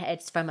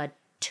 It's from a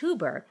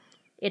tuber.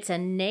 It's a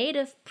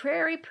native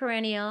prairie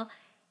perennial,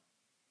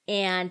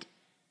 and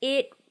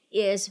it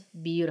is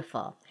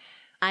beautiful.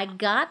 I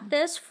got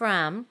this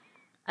from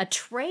a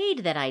trade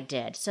that I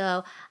did.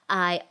 So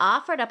I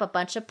offered up a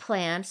bunch of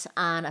plants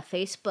on a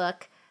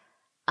Facebook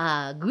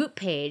group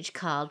page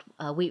called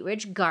Wheat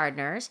Ridge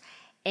Gardeners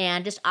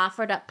and just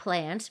offered up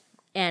plants.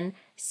 And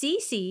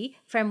Cece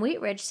from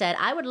Wheat Ridge said,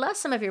 I would love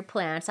some of your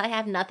plants. I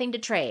have nothing to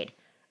trade.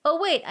 Oh,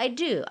 wait, I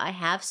do. I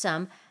have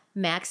some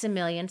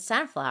Maximilian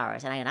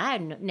sunflowers, and I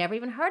had never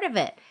even heard of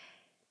it.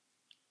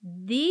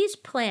 These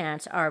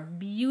plants are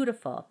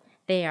beautiful.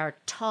 They are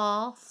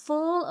tall,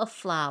 full of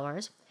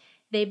flowers.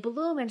 They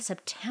bloom in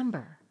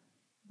September.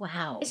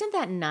 Wow. Isn't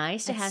that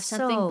nice to have That's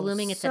something so,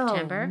 blooming in so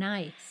September?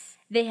 Nice.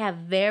 They have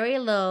very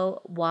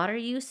low water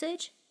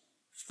usage,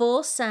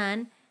 full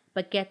sun,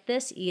 but get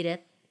this, Edith,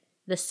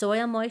 the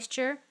soil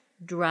moisture,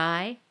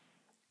 dry,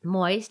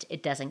 moist,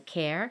 it doesn't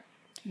care.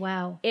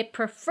 Wow. It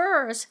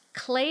prefers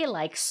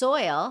clay-like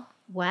soil,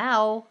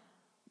 Wow.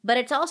 but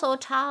it's also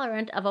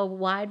tolerant of a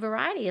wide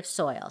variety of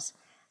soils.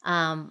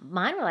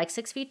 Mine were like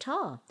 6 feet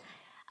tall.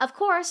 Of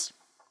course,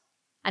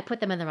 I put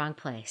them in the wrong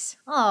place.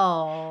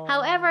 Oh.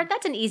 However,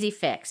 that's an easy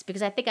fix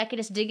because I think I could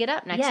just dig it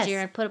up next Yes.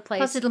 year and put a place.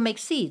 Plus, it'll make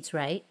seeds,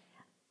 right?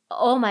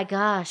 Oh my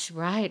gosh,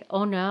 right.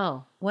 Oh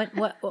no. What?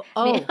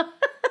 Oh.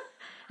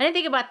 I didn't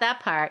think about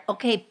that part.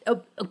 Okay,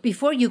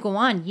 before you go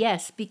on,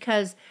 yes,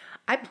 because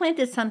I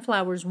planted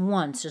sunflowers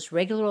once, just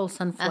regular old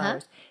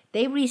sunflowers.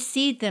 They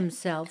reseed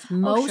themselves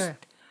sure.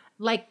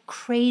 like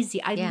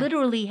crazy. I Yeah.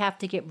 literally have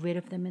to get rid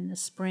of them in the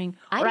spring.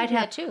 I or do I'd that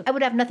have, too. I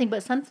would have nothing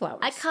but sunflowers.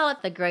 I call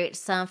it the Great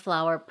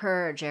Sunflower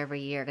Purge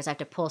every year because I have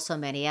to pull so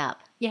many up.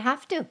 You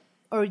have to,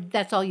 or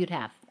that's all you'd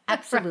have.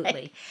 Absolutely.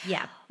 Right.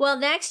 Yeah. Well,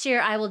 next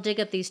year I will dig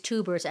up these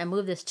tubers and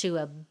move this to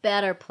a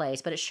better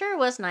place. But it sure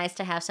was nice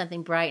to have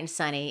something bright and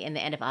sunny in the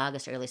end of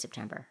August, early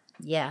September.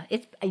 Yeah,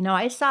 it's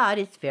I saw it.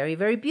 It's very,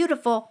 very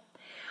beautiful.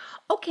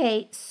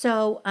 Okay,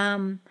 so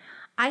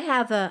I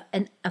have a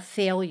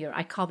failure.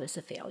 I call this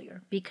a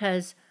failure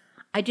because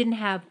I didn't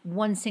have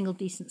one single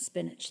decent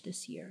spinach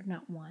this year.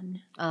 Not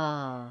one.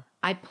 Oh,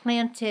 I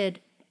planted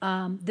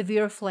the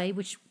Viraflay,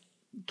 which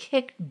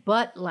kicked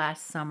butt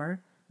last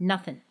summer.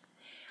 Nothing.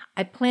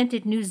 I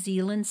planted New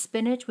Zealand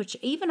spinach, which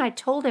even I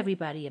told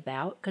everybody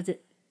about because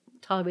it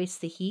tolerates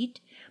the heat,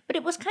 but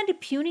it was kind of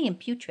puny and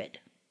putrid.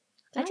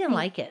 I didn't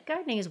like it.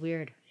 gardening is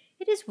weird.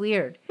 It is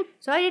weird.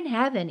 So I didn't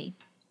have any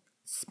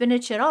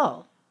spinach at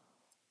all.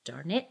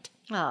 Darn it.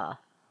 Oh.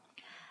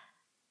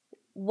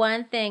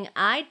 One thing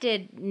I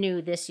did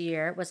new this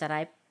year was that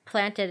I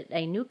planted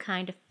a new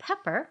kind of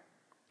pepper.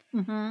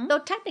 Mm-hmm. Though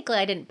technically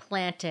I didn't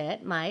plant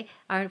it.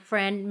 Our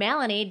friend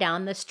Melanie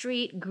down the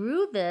street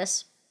grew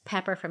this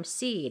pepper from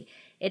seed.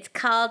 It's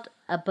called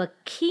a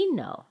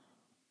Bacchino.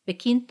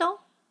 Bequinto?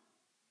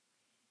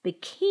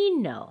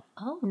 Bacchino.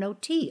 Oh, no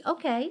T.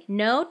 Okay.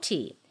 No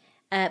T,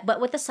 but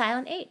with a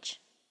silent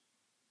H.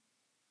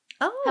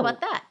 Oh. How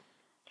about that?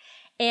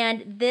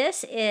 And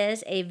this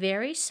is a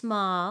very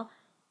small,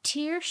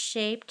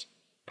 tear-shaped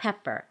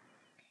pepper.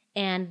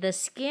 And the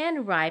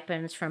skin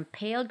ripens from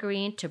pale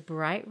green to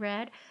bright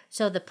red.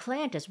 So the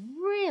plant is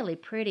really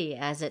pretty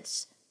as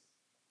it's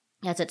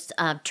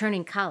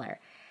turning color.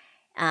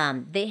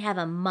 They have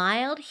a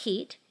mild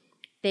heat.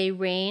 They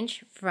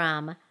range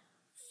from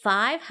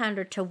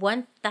 500 to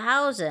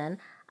 1,000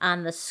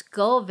 on the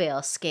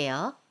Scoville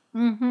scale.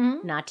 Mm-hmm.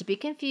 Not to be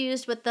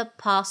confused with the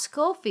Paul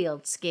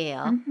Scofield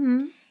scale.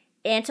 Mm-hmm.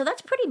 And so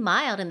that's pretty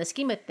mild in the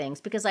scheme of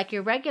things because like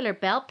your regular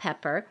bell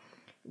pepper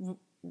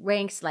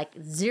ranks like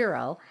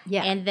 0.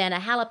 Yeah. And then a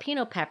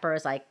jalapeno pepper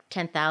is like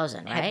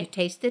 10,000, right? Have you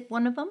tasted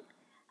one of them?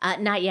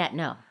 Not yet,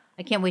 no.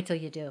 I can't wait till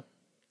you do.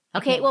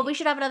 Okay, well, we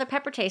should have another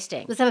pepper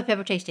tasting. Let's have a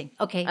pepper tasting.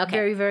 Okay. Okay.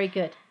 Very, very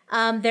good.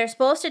 They're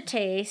supposed to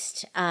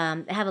taste,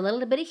 have a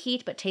little bit of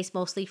heat, but taste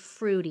mostly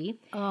fruity.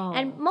 Oh.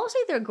 And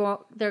mostly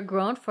they're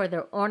grown for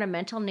their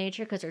ornamental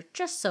nature because they're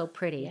just so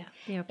pretty. Yeah,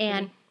 they are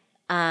pretty.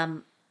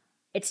 And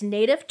it's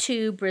native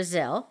to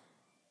Brazil.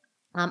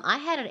 I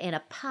had it in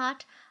a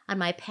pot on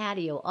my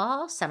patio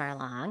all summer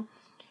long.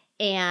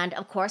 And,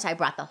 of course, I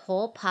brought the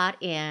whole pot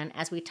in,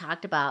 as we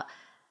talked about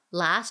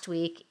last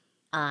week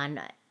on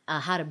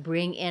how to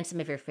bring in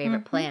some of your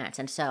favorite plants.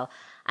 And so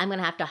I'm going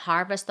to have to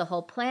harvest the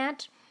whole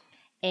plant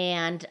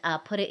and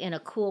put it in a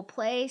cool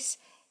place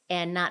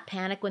and not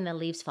panic when the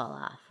leaves fall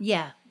off.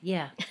 Yeah,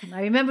 yeah.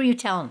 I remember you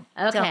telling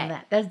Okay.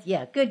 that. That's,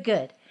 yeah,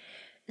 good.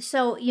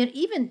 So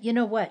you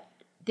know what?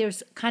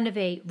 There's kind of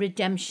a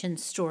redemption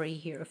story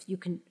here. If you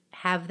can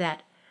have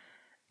that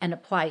and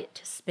apply it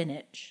to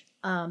spinach.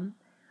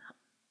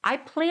 I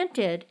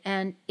planted,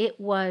 and it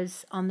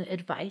was on the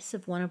advice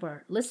of one of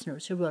our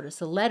listeners who wrote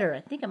us a letter.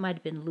 I think it might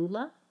have been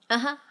Lula.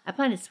 Uh-huh. I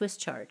planted Swiss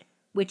chard,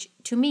 which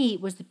to me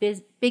was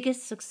the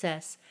biggest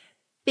success,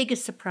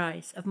 biggest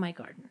surprise of my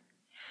garden.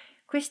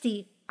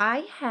 Christy,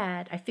 I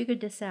figured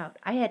this out.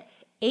 I had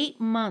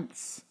 8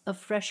 months of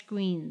fresh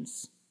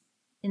greens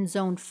in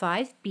zone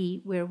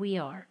 5B where we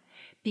are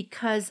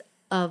because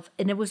of,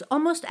 and it was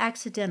almost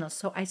accidental.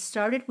 So I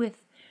started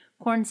with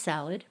corn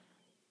salad,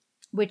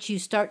 which you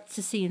start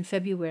to see in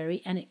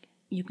February, and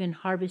you can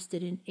harvest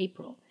it in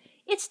April.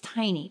 It's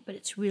tiny, but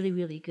it's really,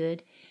 really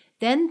good.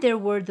 Then there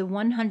were the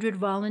 100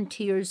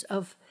 volunteers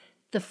of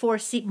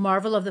the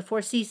Marvel of the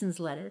Four Seasons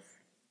lettuce.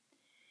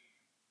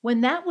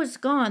 When that was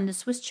gone, the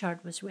Swiss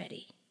chard was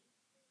ready.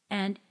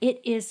 and it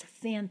is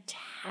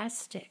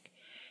fantastic.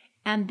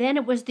 And then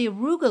it was the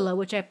arugula,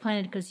 which I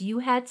planted because you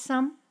had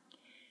some.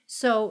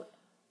 So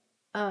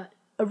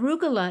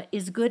arugula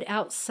is good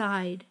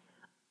outside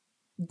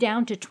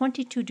down to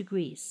 22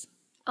 degrees.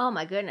 Oh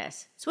my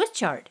goodness. Swiss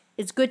chard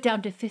is good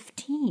down to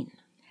 15.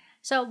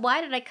 So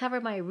why did I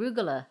cover my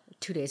arugula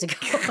 2 days ago?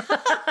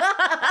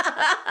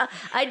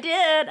 I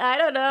did. I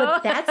don't know.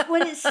 But that's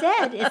what it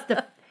said. It's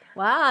the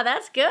Wow,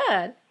 that's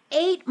good.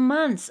 8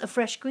 months of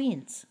fresh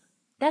greens.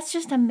 That's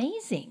just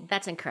amazing.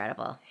 That's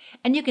incredible.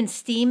 And you can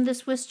steam the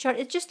Swiss chard.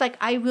 It's just like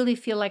I really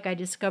feel like I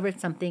discovered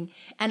something,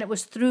 and it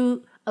was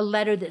through a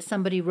letter that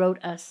somebody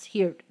wrote us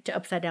here to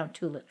Upside Down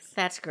Tulips.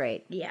 That's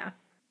great. Yeah.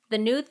 The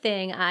new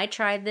thing I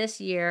tried this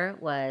year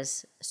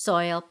was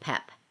soil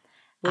pep,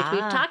 which we've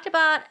talked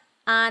about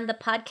on the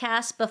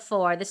podcast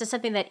before. This is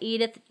something that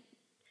Edith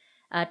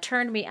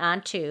turned me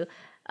on to.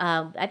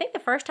 I think the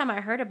first time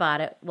I heard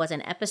about it was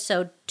in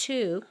episode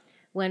 2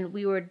 when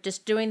we were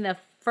just doing the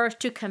first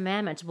 2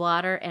 commandments,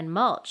 water and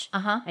mulch.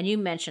 And you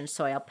mentioned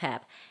soil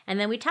pep. And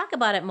then we talk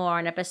about it more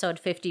in episode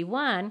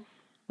 51,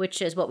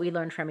 which is what we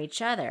learned from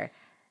each other.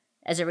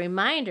 As a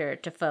reminder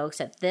to folks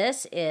that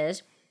this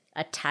is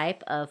a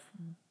type of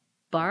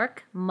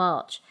bark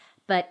mulch,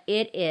 but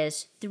it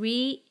is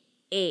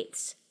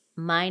 3/8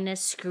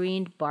 minus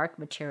screened bark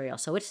material.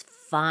 So it's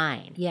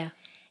fine. Yeah.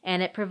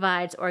 And it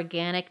provides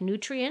organic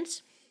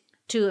nutrients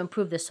to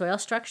improve the soil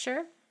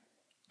structure.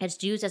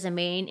 It's used as a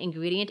main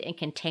ingredient in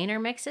container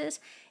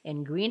mixes,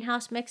 in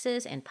greenhouse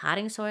mixes, in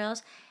potting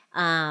soils,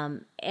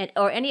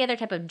 or any other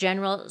type of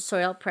general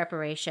soil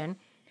preparation.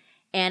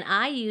 And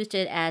I used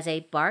it as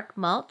a bark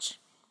mulch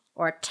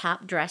or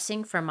top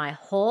dressing for my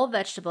whole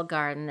vegetable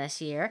garden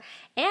this year.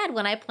 And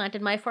when I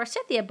planted my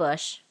forsythia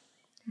bush,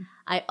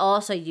 I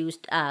also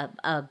used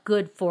a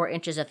good 4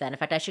 inches of that. In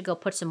fact, I should go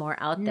put some more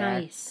out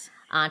there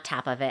on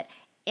top of it.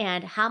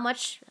 And how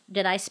much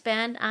did I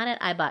spend on it?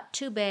 I bought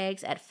 2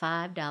 bags at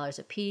 $5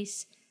 a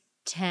piece,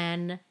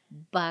 $10.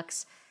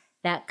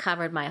 That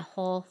covered my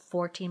whole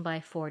 14 by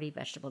 40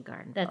 vegetable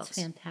garden. That's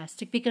folks.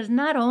 fantastic because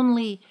not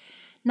only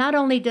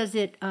does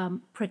it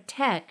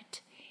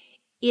protect,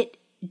 it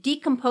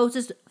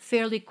decomposes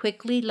fairly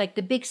quickly. Like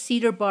the big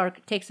cedar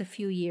bark takes a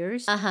few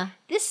years.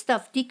 This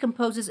stuff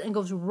decomposes and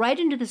goes right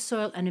into the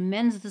soil and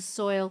amends the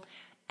soil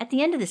at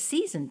the end of the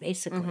season,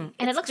 basically.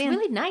 And it looks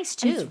really nice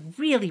too.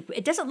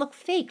 It doesn't look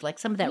fake like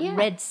some of that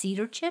red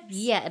cedar chips.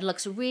 Yeah, it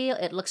looks real.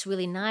 It looks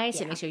really nice.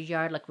 It makes your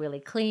yard look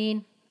really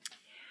clean.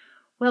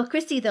 Well,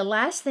 Christy, the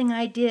last thing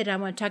I did, I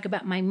want to talk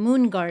about my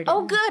moon garden.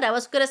 Oh, good. I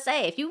was going to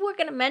say, if you were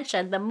going to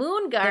mention the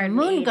moon garden.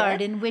 The moon Edith.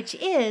 garden, which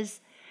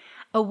is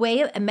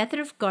a method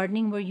of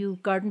gardening where you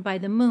garden by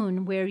the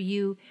moon, where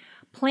you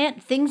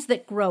plant things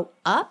that grow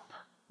up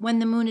when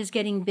the moon is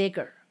getting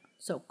bigger.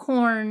 So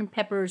corn,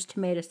 peppers,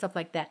 tomatoes, stuff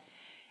like that.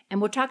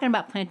 And we're talking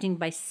about planting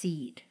by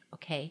seed,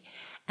 okay?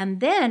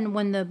 And then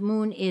when the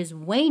moon is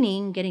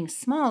waning, getting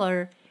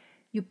smaller,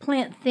 you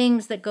plant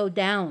things that go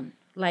down,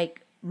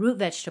 like root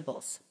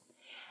vegetables.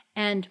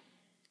 And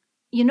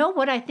you know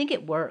what? I think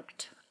it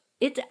worked.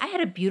 I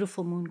had a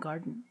beautiful moon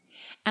garden.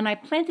 And I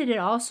planted it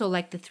also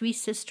like the 3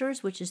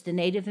 sisters, which is the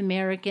Native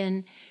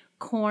American,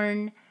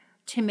 corn,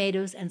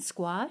 tomatoes, and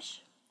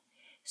squash.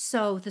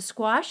 So the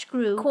squash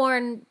grew.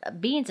 Corn,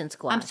 beans, and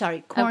squash. I'm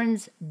sorry,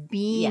 corns,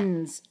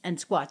 beans, and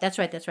squash. That's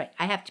right.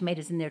 I have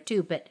tomatoes in there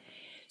too. But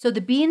so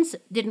the beans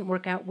didn't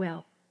work out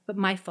well, but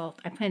my fault.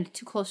 I planted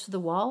too close to the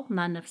wall,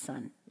 not enough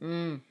sun.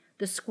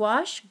 The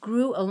squash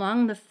grew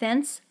along the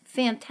fence,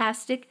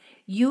 fantastic.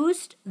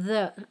 Used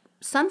the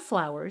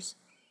sunflowers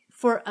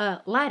for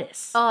a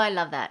lattice. Oh, I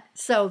love that.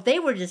 So they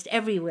were just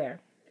everywhere.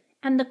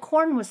 And the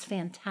corn was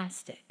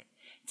fantastic.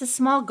 It's a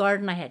small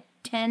garden. I had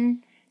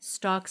 10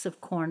 stalks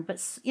of corn, but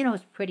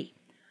it's pretty.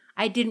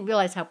 I didn't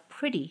realize how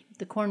pretty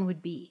the corn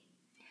would be.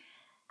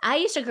 I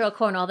used to grow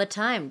corn all the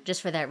time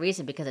just for that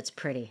reason, because it's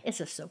pretty. It's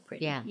just so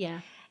pretty. Yeah.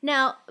 Yeah.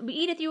 Now,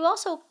 Edith, you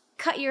also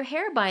cut your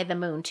hair by the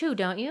moon too,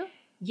 don't you?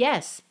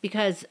 Yes,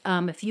 because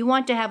if you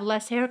want to have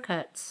less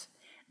haircuts,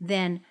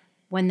 then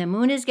when the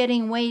moon is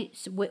getting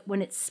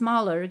when it's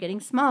getting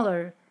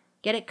smaller,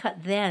 get it cut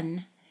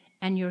then,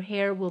 and your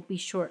hair will be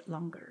short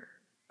longer.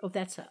 Oh,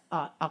 that's an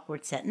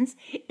awkward sentence.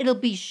 It'll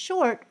be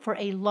short for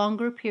a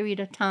longer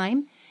period of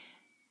time.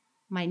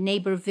 My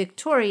neighbor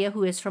Victoria,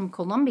 who is from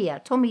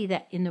Colombia, told me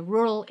that in the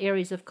rural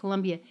areas of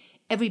Colombia,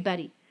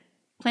 everybody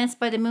plants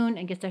by the moon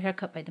and gets their hair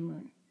cut by the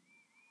moon.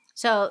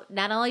 So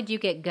not only do you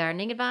get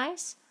gardening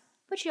advice,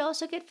 but you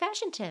also get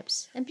fashion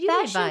tips and beauty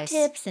advice. Fashion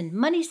tips and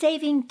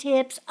money-saving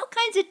tips, all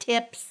kinds of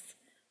tips.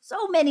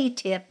 So many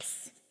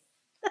tips.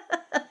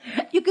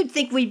 You could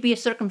think we'd be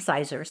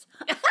circumcisers.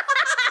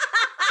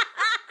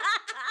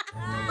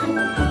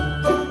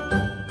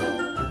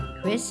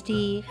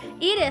 Christy.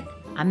 Edith.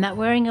 I'm not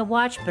wearing a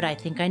watch, but I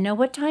think I know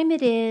what time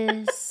it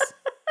is.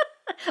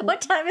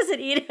 What time is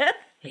it, Edith?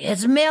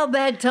 It's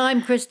mailbag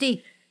time,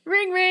 Christy.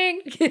 Ring,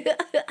 ring.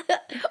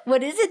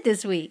 What is it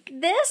this week?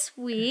 This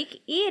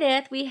week,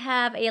 Edith, we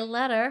have a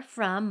letter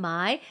from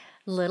my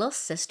little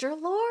sister,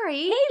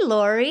 Lori. Hey,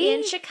 Lori.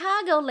 In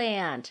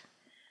Chicagoland.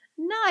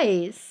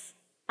 Nice.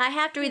 I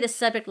have to read the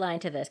subject line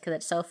to this because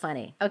it's so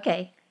funny.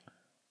 Okay.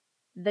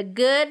 The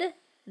good,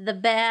 the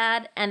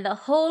bad, and the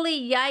holy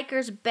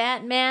yikers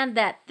Batman.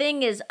 That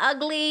thing is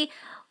ugly.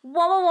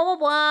 Wah, wah,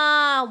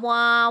 wah, wah,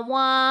 wah,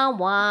 wah,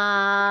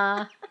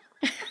 wah.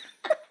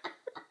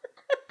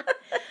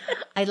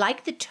 I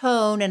like the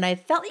tone, and I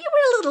felt you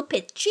were a little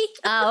pitchy.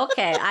 Oh,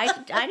 okay.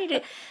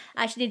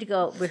 I should need to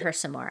go rehearse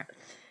some more.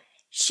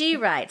 She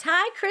writes,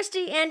 "Hi,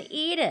 Christy and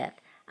Edith.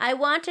 I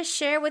want to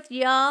share with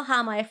y'all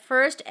how my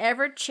first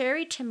ever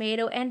cherry,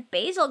 tomato, and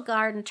basil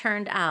garden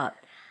turned out.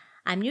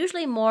 I'm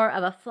usually more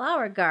of a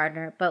flower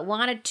gardener, but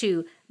wanted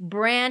to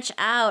branch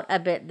out a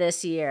bit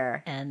this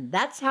year." And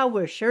that's how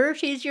we're sure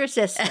she's your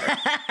sister.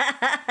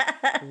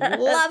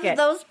 Love good.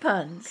 those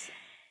puns.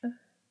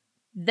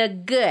 The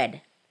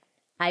good.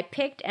 I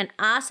picked an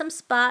awesome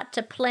spot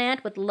to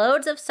plant with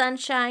loads of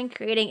sunshine,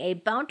 creating a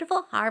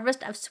bountiful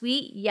harvest of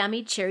sweet,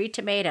 yummy cherry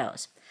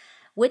tomatoes.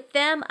 With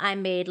them, I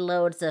made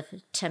loads of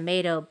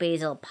tomato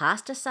basil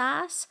pasta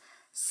sauce,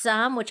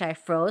 some which I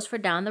froze for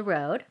down the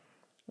road,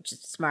 which is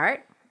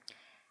smart.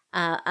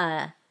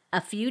 A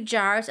few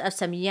jars of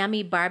some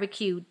yummy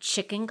barbecue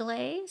chicken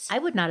glaze. I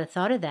would not have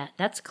thought of that.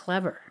 That's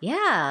clever.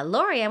 Yeah,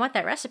 Lori, I want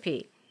that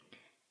recipe.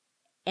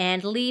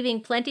 And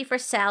leaving plenty for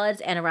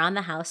salads and around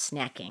the house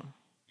snacking.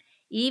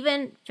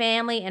 Even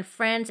family and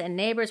friends and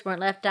neighbors weren't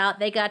left out.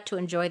 They got to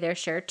enjoy their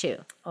share too.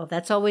 Oh,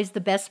 that's always the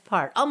best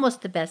part.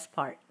 Almost the best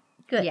part.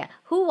 Good. Yeah.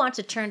 Who wants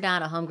to turn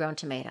down a homegrown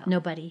tomato?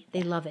 Nobody.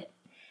 They love it.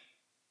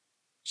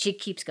 She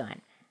keeps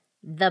going.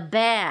 The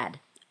bad.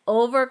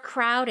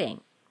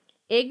 Overcrowding.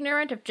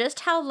 Ignorant of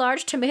just how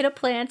large tomato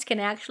plants can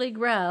actually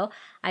grow,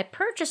 I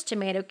purchased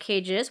tomato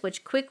cages,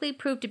 which quickly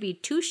proved to be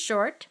too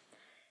short,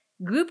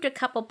 grouped a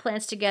couple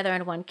plants together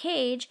in one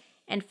cage,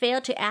 and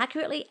failed to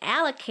accurately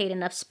allocate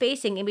enough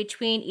spacing in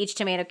between each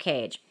tomato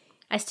cage.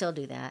 I still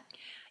do that.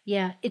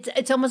 Yeah,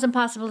 it's almost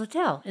impossible to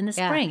tell in the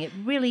Yeah. spring. It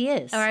really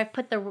is. Or I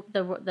put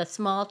the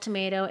small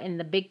tomato in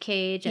the big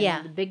cage, and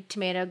Yeah. the big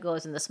tomato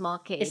goes in the small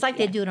cage. It's like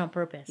they do it on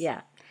purpose.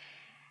 Yeah.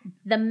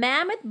 The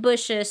mammoth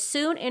bushes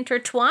soon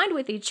intertwined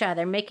with each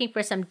other, making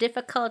for some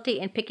difficulty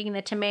in picking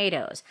the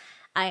tomatoes.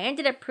 I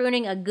ended up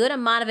pruning a good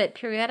amount of it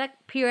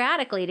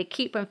periodically to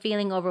keep from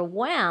feeling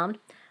overwhelmed,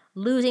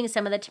 losing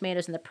some of the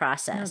tomatoes in the No,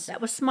 process. that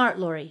was smart,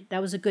 Lori.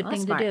 That was a good Well,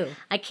 thing smart. to do.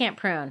 I can't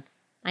prune.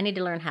 I need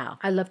to learn how.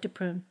 I love to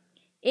prune.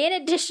 In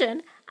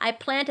addition, I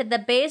planted the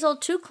basil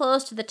too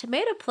close to the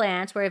tomato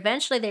plants, where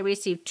eventually they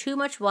received too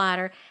much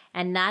water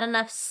and not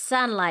enough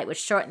sunlight,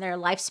 which shortened their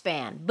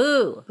lifespan.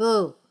 Boo!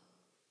 Boo.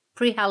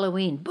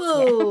 Pre-Halloween.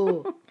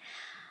 Boo.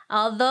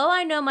 Although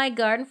I know my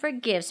garden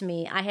forgives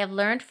me, I have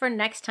learned for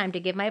next time to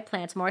give my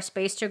plants more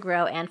space to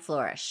grow and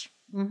flourish.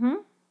 Mm-hmm.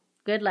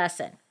 Good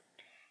lesson.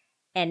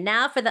 And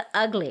now for the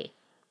ugly.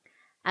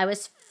 I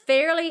was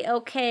fairly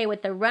okay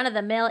with the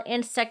run-of-the-mill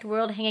insect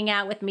world hanging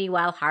out with me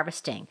while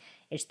harvesting.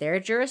 It's their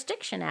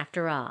jurisdiction,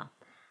 after all.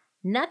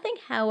 Nothing,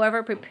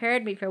 however,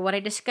 prepared me for what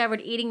I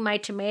discovered eating my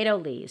tomato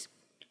leaves.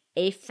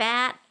 A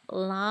fat,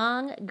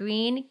 long,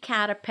 green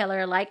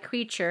caterpillar-like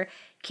creature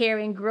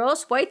carrying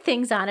gross white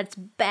things on its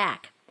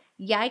back.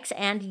 Yikes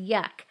and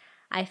yuck.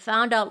 I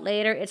found out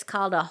later it's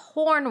called a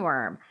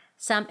hornworm.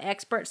 Some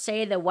experts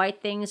say the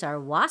white things are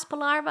wasp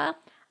larvae.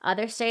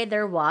 Others say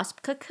they're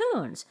wasp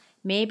cocoons.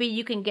 Maybe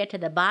you can get to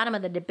the bottom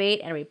of the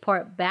debate and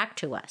report back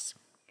to us.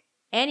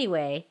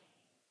 Anyway,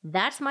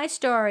 that's my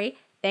story.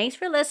 Thanks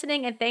for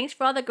listening, and thanks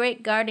for all the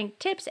great gardening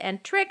tips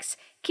and tricks.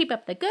 Keep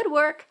up the good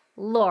work,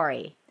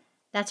 Lori.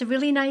 That's a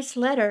really nice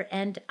letter,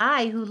 and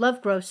I, who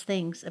love gross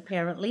things,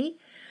 apparently,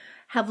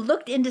 have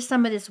looked into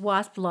some of this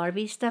wasp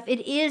larvae stuff.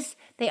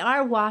 They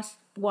are wasp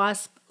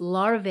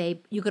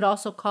larvae. You could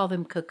also call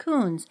them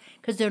cocoons,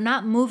 because they're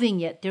not moving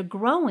yet. They're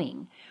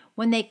growing.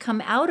 When they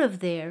come out of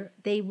there,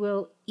 they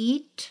will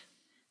eat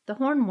the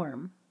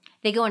hornworm.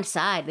 They go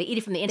inside. They eat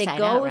it from the inside They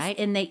go out, right?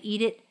 and they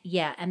eat it,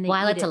 yeah. And they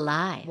While eat it's it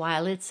alive.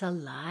 While it's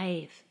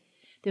alive.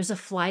 There's a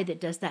fly that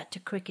does that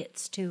to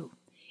crickets, too.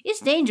 It's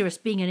dangerous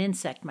being an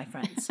insect, my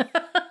friends.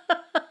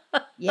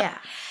 Yeah.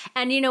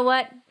 And you know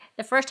what?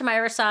 The first time I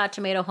ever saw a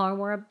tomato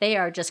hornworm, they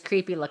are just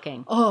creepy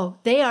looking. Oh,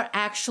 they are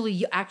actually,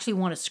 you actually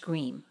want to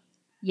scream.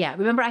 Yeah,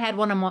 remember I had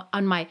one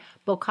on my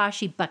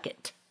bokashi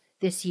bucket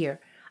this year.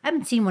 I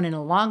haven't seen one in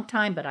a long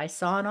time, but I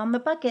saw it on the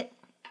bucket.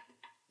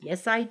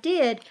 Yes, I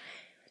did.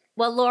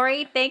 Well,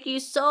 Lori, thank you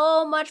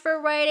so much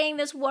for writing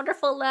this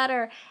wonderful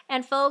letter.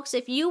 And folks,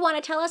 if you want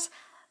to tell us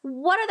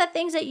what are the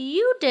things that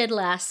you did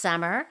last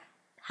summer,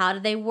 how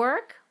did they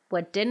work,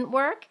 what didn't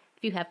work,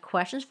 if you have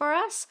questions for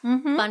us,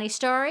 funny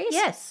stories,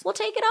 Yes. we'll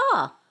take it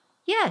all.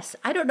 Yes,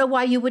 I don't know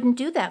why you wouldn't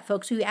do that,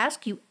 folks. We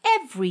ask you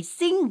every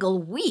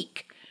single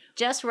week.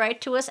 Just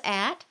write to us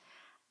at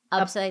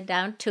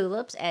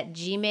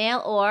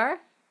upsidedowntulips@gmail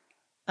or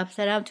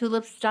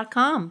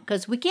UpsideDownTulips.com,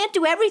 because we can't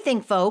do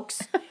everything,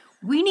 folks.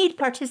 We need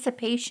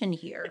participation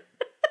here.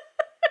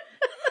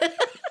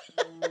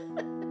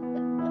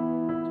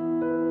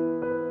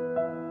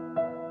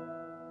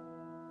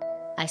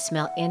 I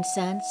smell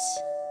incense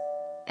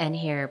and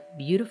hear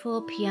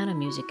beautiful piano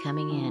music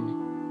coming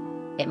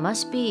in. It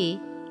must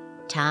be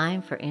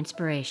time for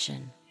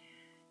inspiration.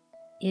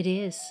 It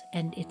is,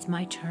 and it's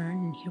my turn,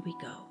 and here we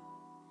go.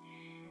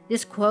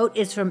 This quote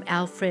is from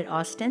Alfred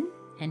Austin,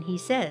 and he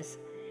says,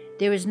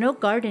 "There is no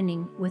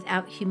gardening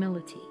without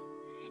humility.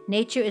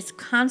 Nature is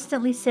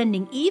constantly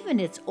sending even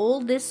its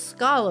oldest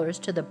scholars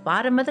to the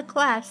bottom of the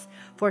class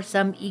for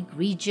some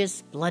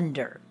egregious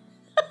blunder."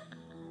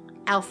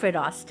 Alfred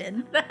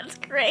Austin. That's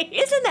great.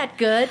 Isn't that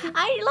good?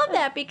 I love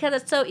that because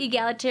it's so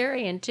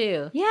egalitarian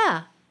too.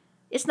 Yeah.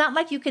 It's not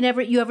like you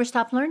ever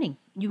stop learning.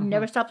 You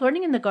never stop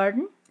learning in the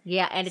garden.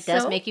 Yeah, and it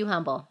does So? make you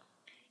humble.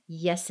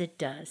 Yes, it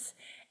does.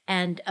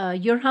 And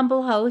your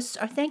humble hosts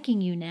are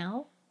thanking you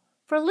now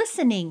for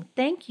listening.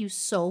 Thank you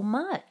so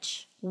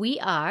much. We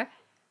are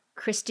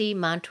Christy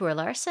Montour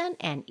Larson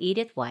and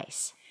Edith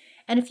Weiss.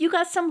 And if you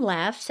got some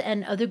laughs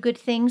and other good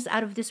things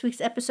out of this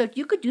week's episode,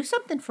 you could do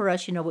something for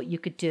us. You know what you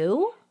could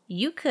do?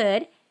 You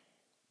could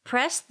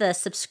press the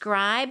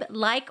subscribe,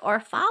 like, or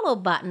follow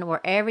button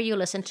wherever you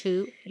listen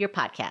to your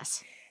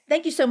podcasts.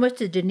 Thank you so much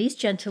to Denise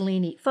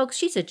Gentilini. Folks,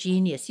 she's a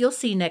genius. You'll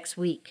see next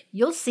week.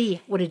 You'll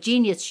see what a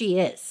genius she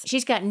is.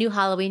 She's got new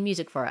Halloween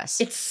music for us.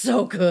 It's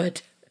so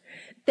good.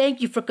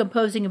 Thank you for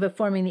composing and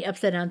performing the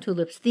Upside Down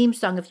Tulips theme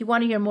song. If you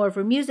want to hear more of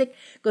her music,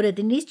 go to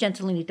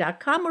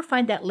denisegentilini.com or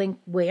find that link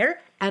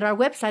where? At our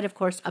website, of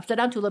course,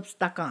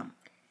 upsidedowntulips.com.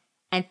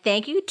 And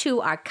thank you to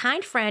our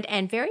kind friend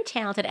and very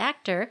talented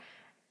actor,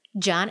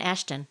 John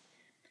Ashton.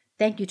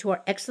 Thank you to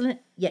our excellent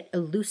yet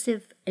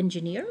elusive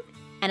engineer.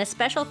 And a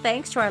special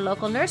thanks to our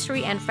local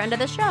nursery and friend of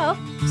the show,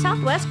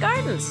 Southwest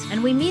Gardens.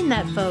 And we mean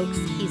that, folks.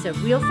 He's a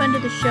real friend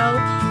of the show.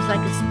 He's like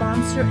a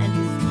sponsor, and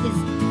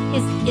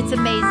it's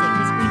amazing.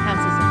 His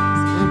greenhouse is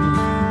amazing.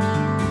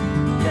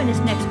 Join us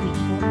next week,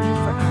 won't you,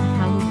 for our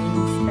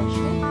Halloween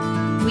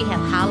special. We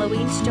have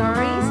Halloween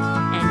stories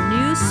and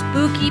new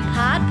spooky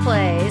pod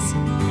plays.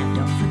 Now,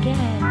 don't forget,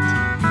 if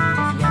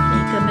you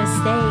make a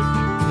mistake,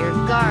 Your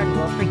garden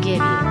will forgive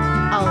you,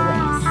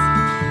 always.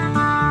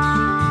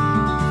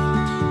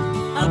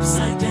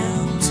 Upside down.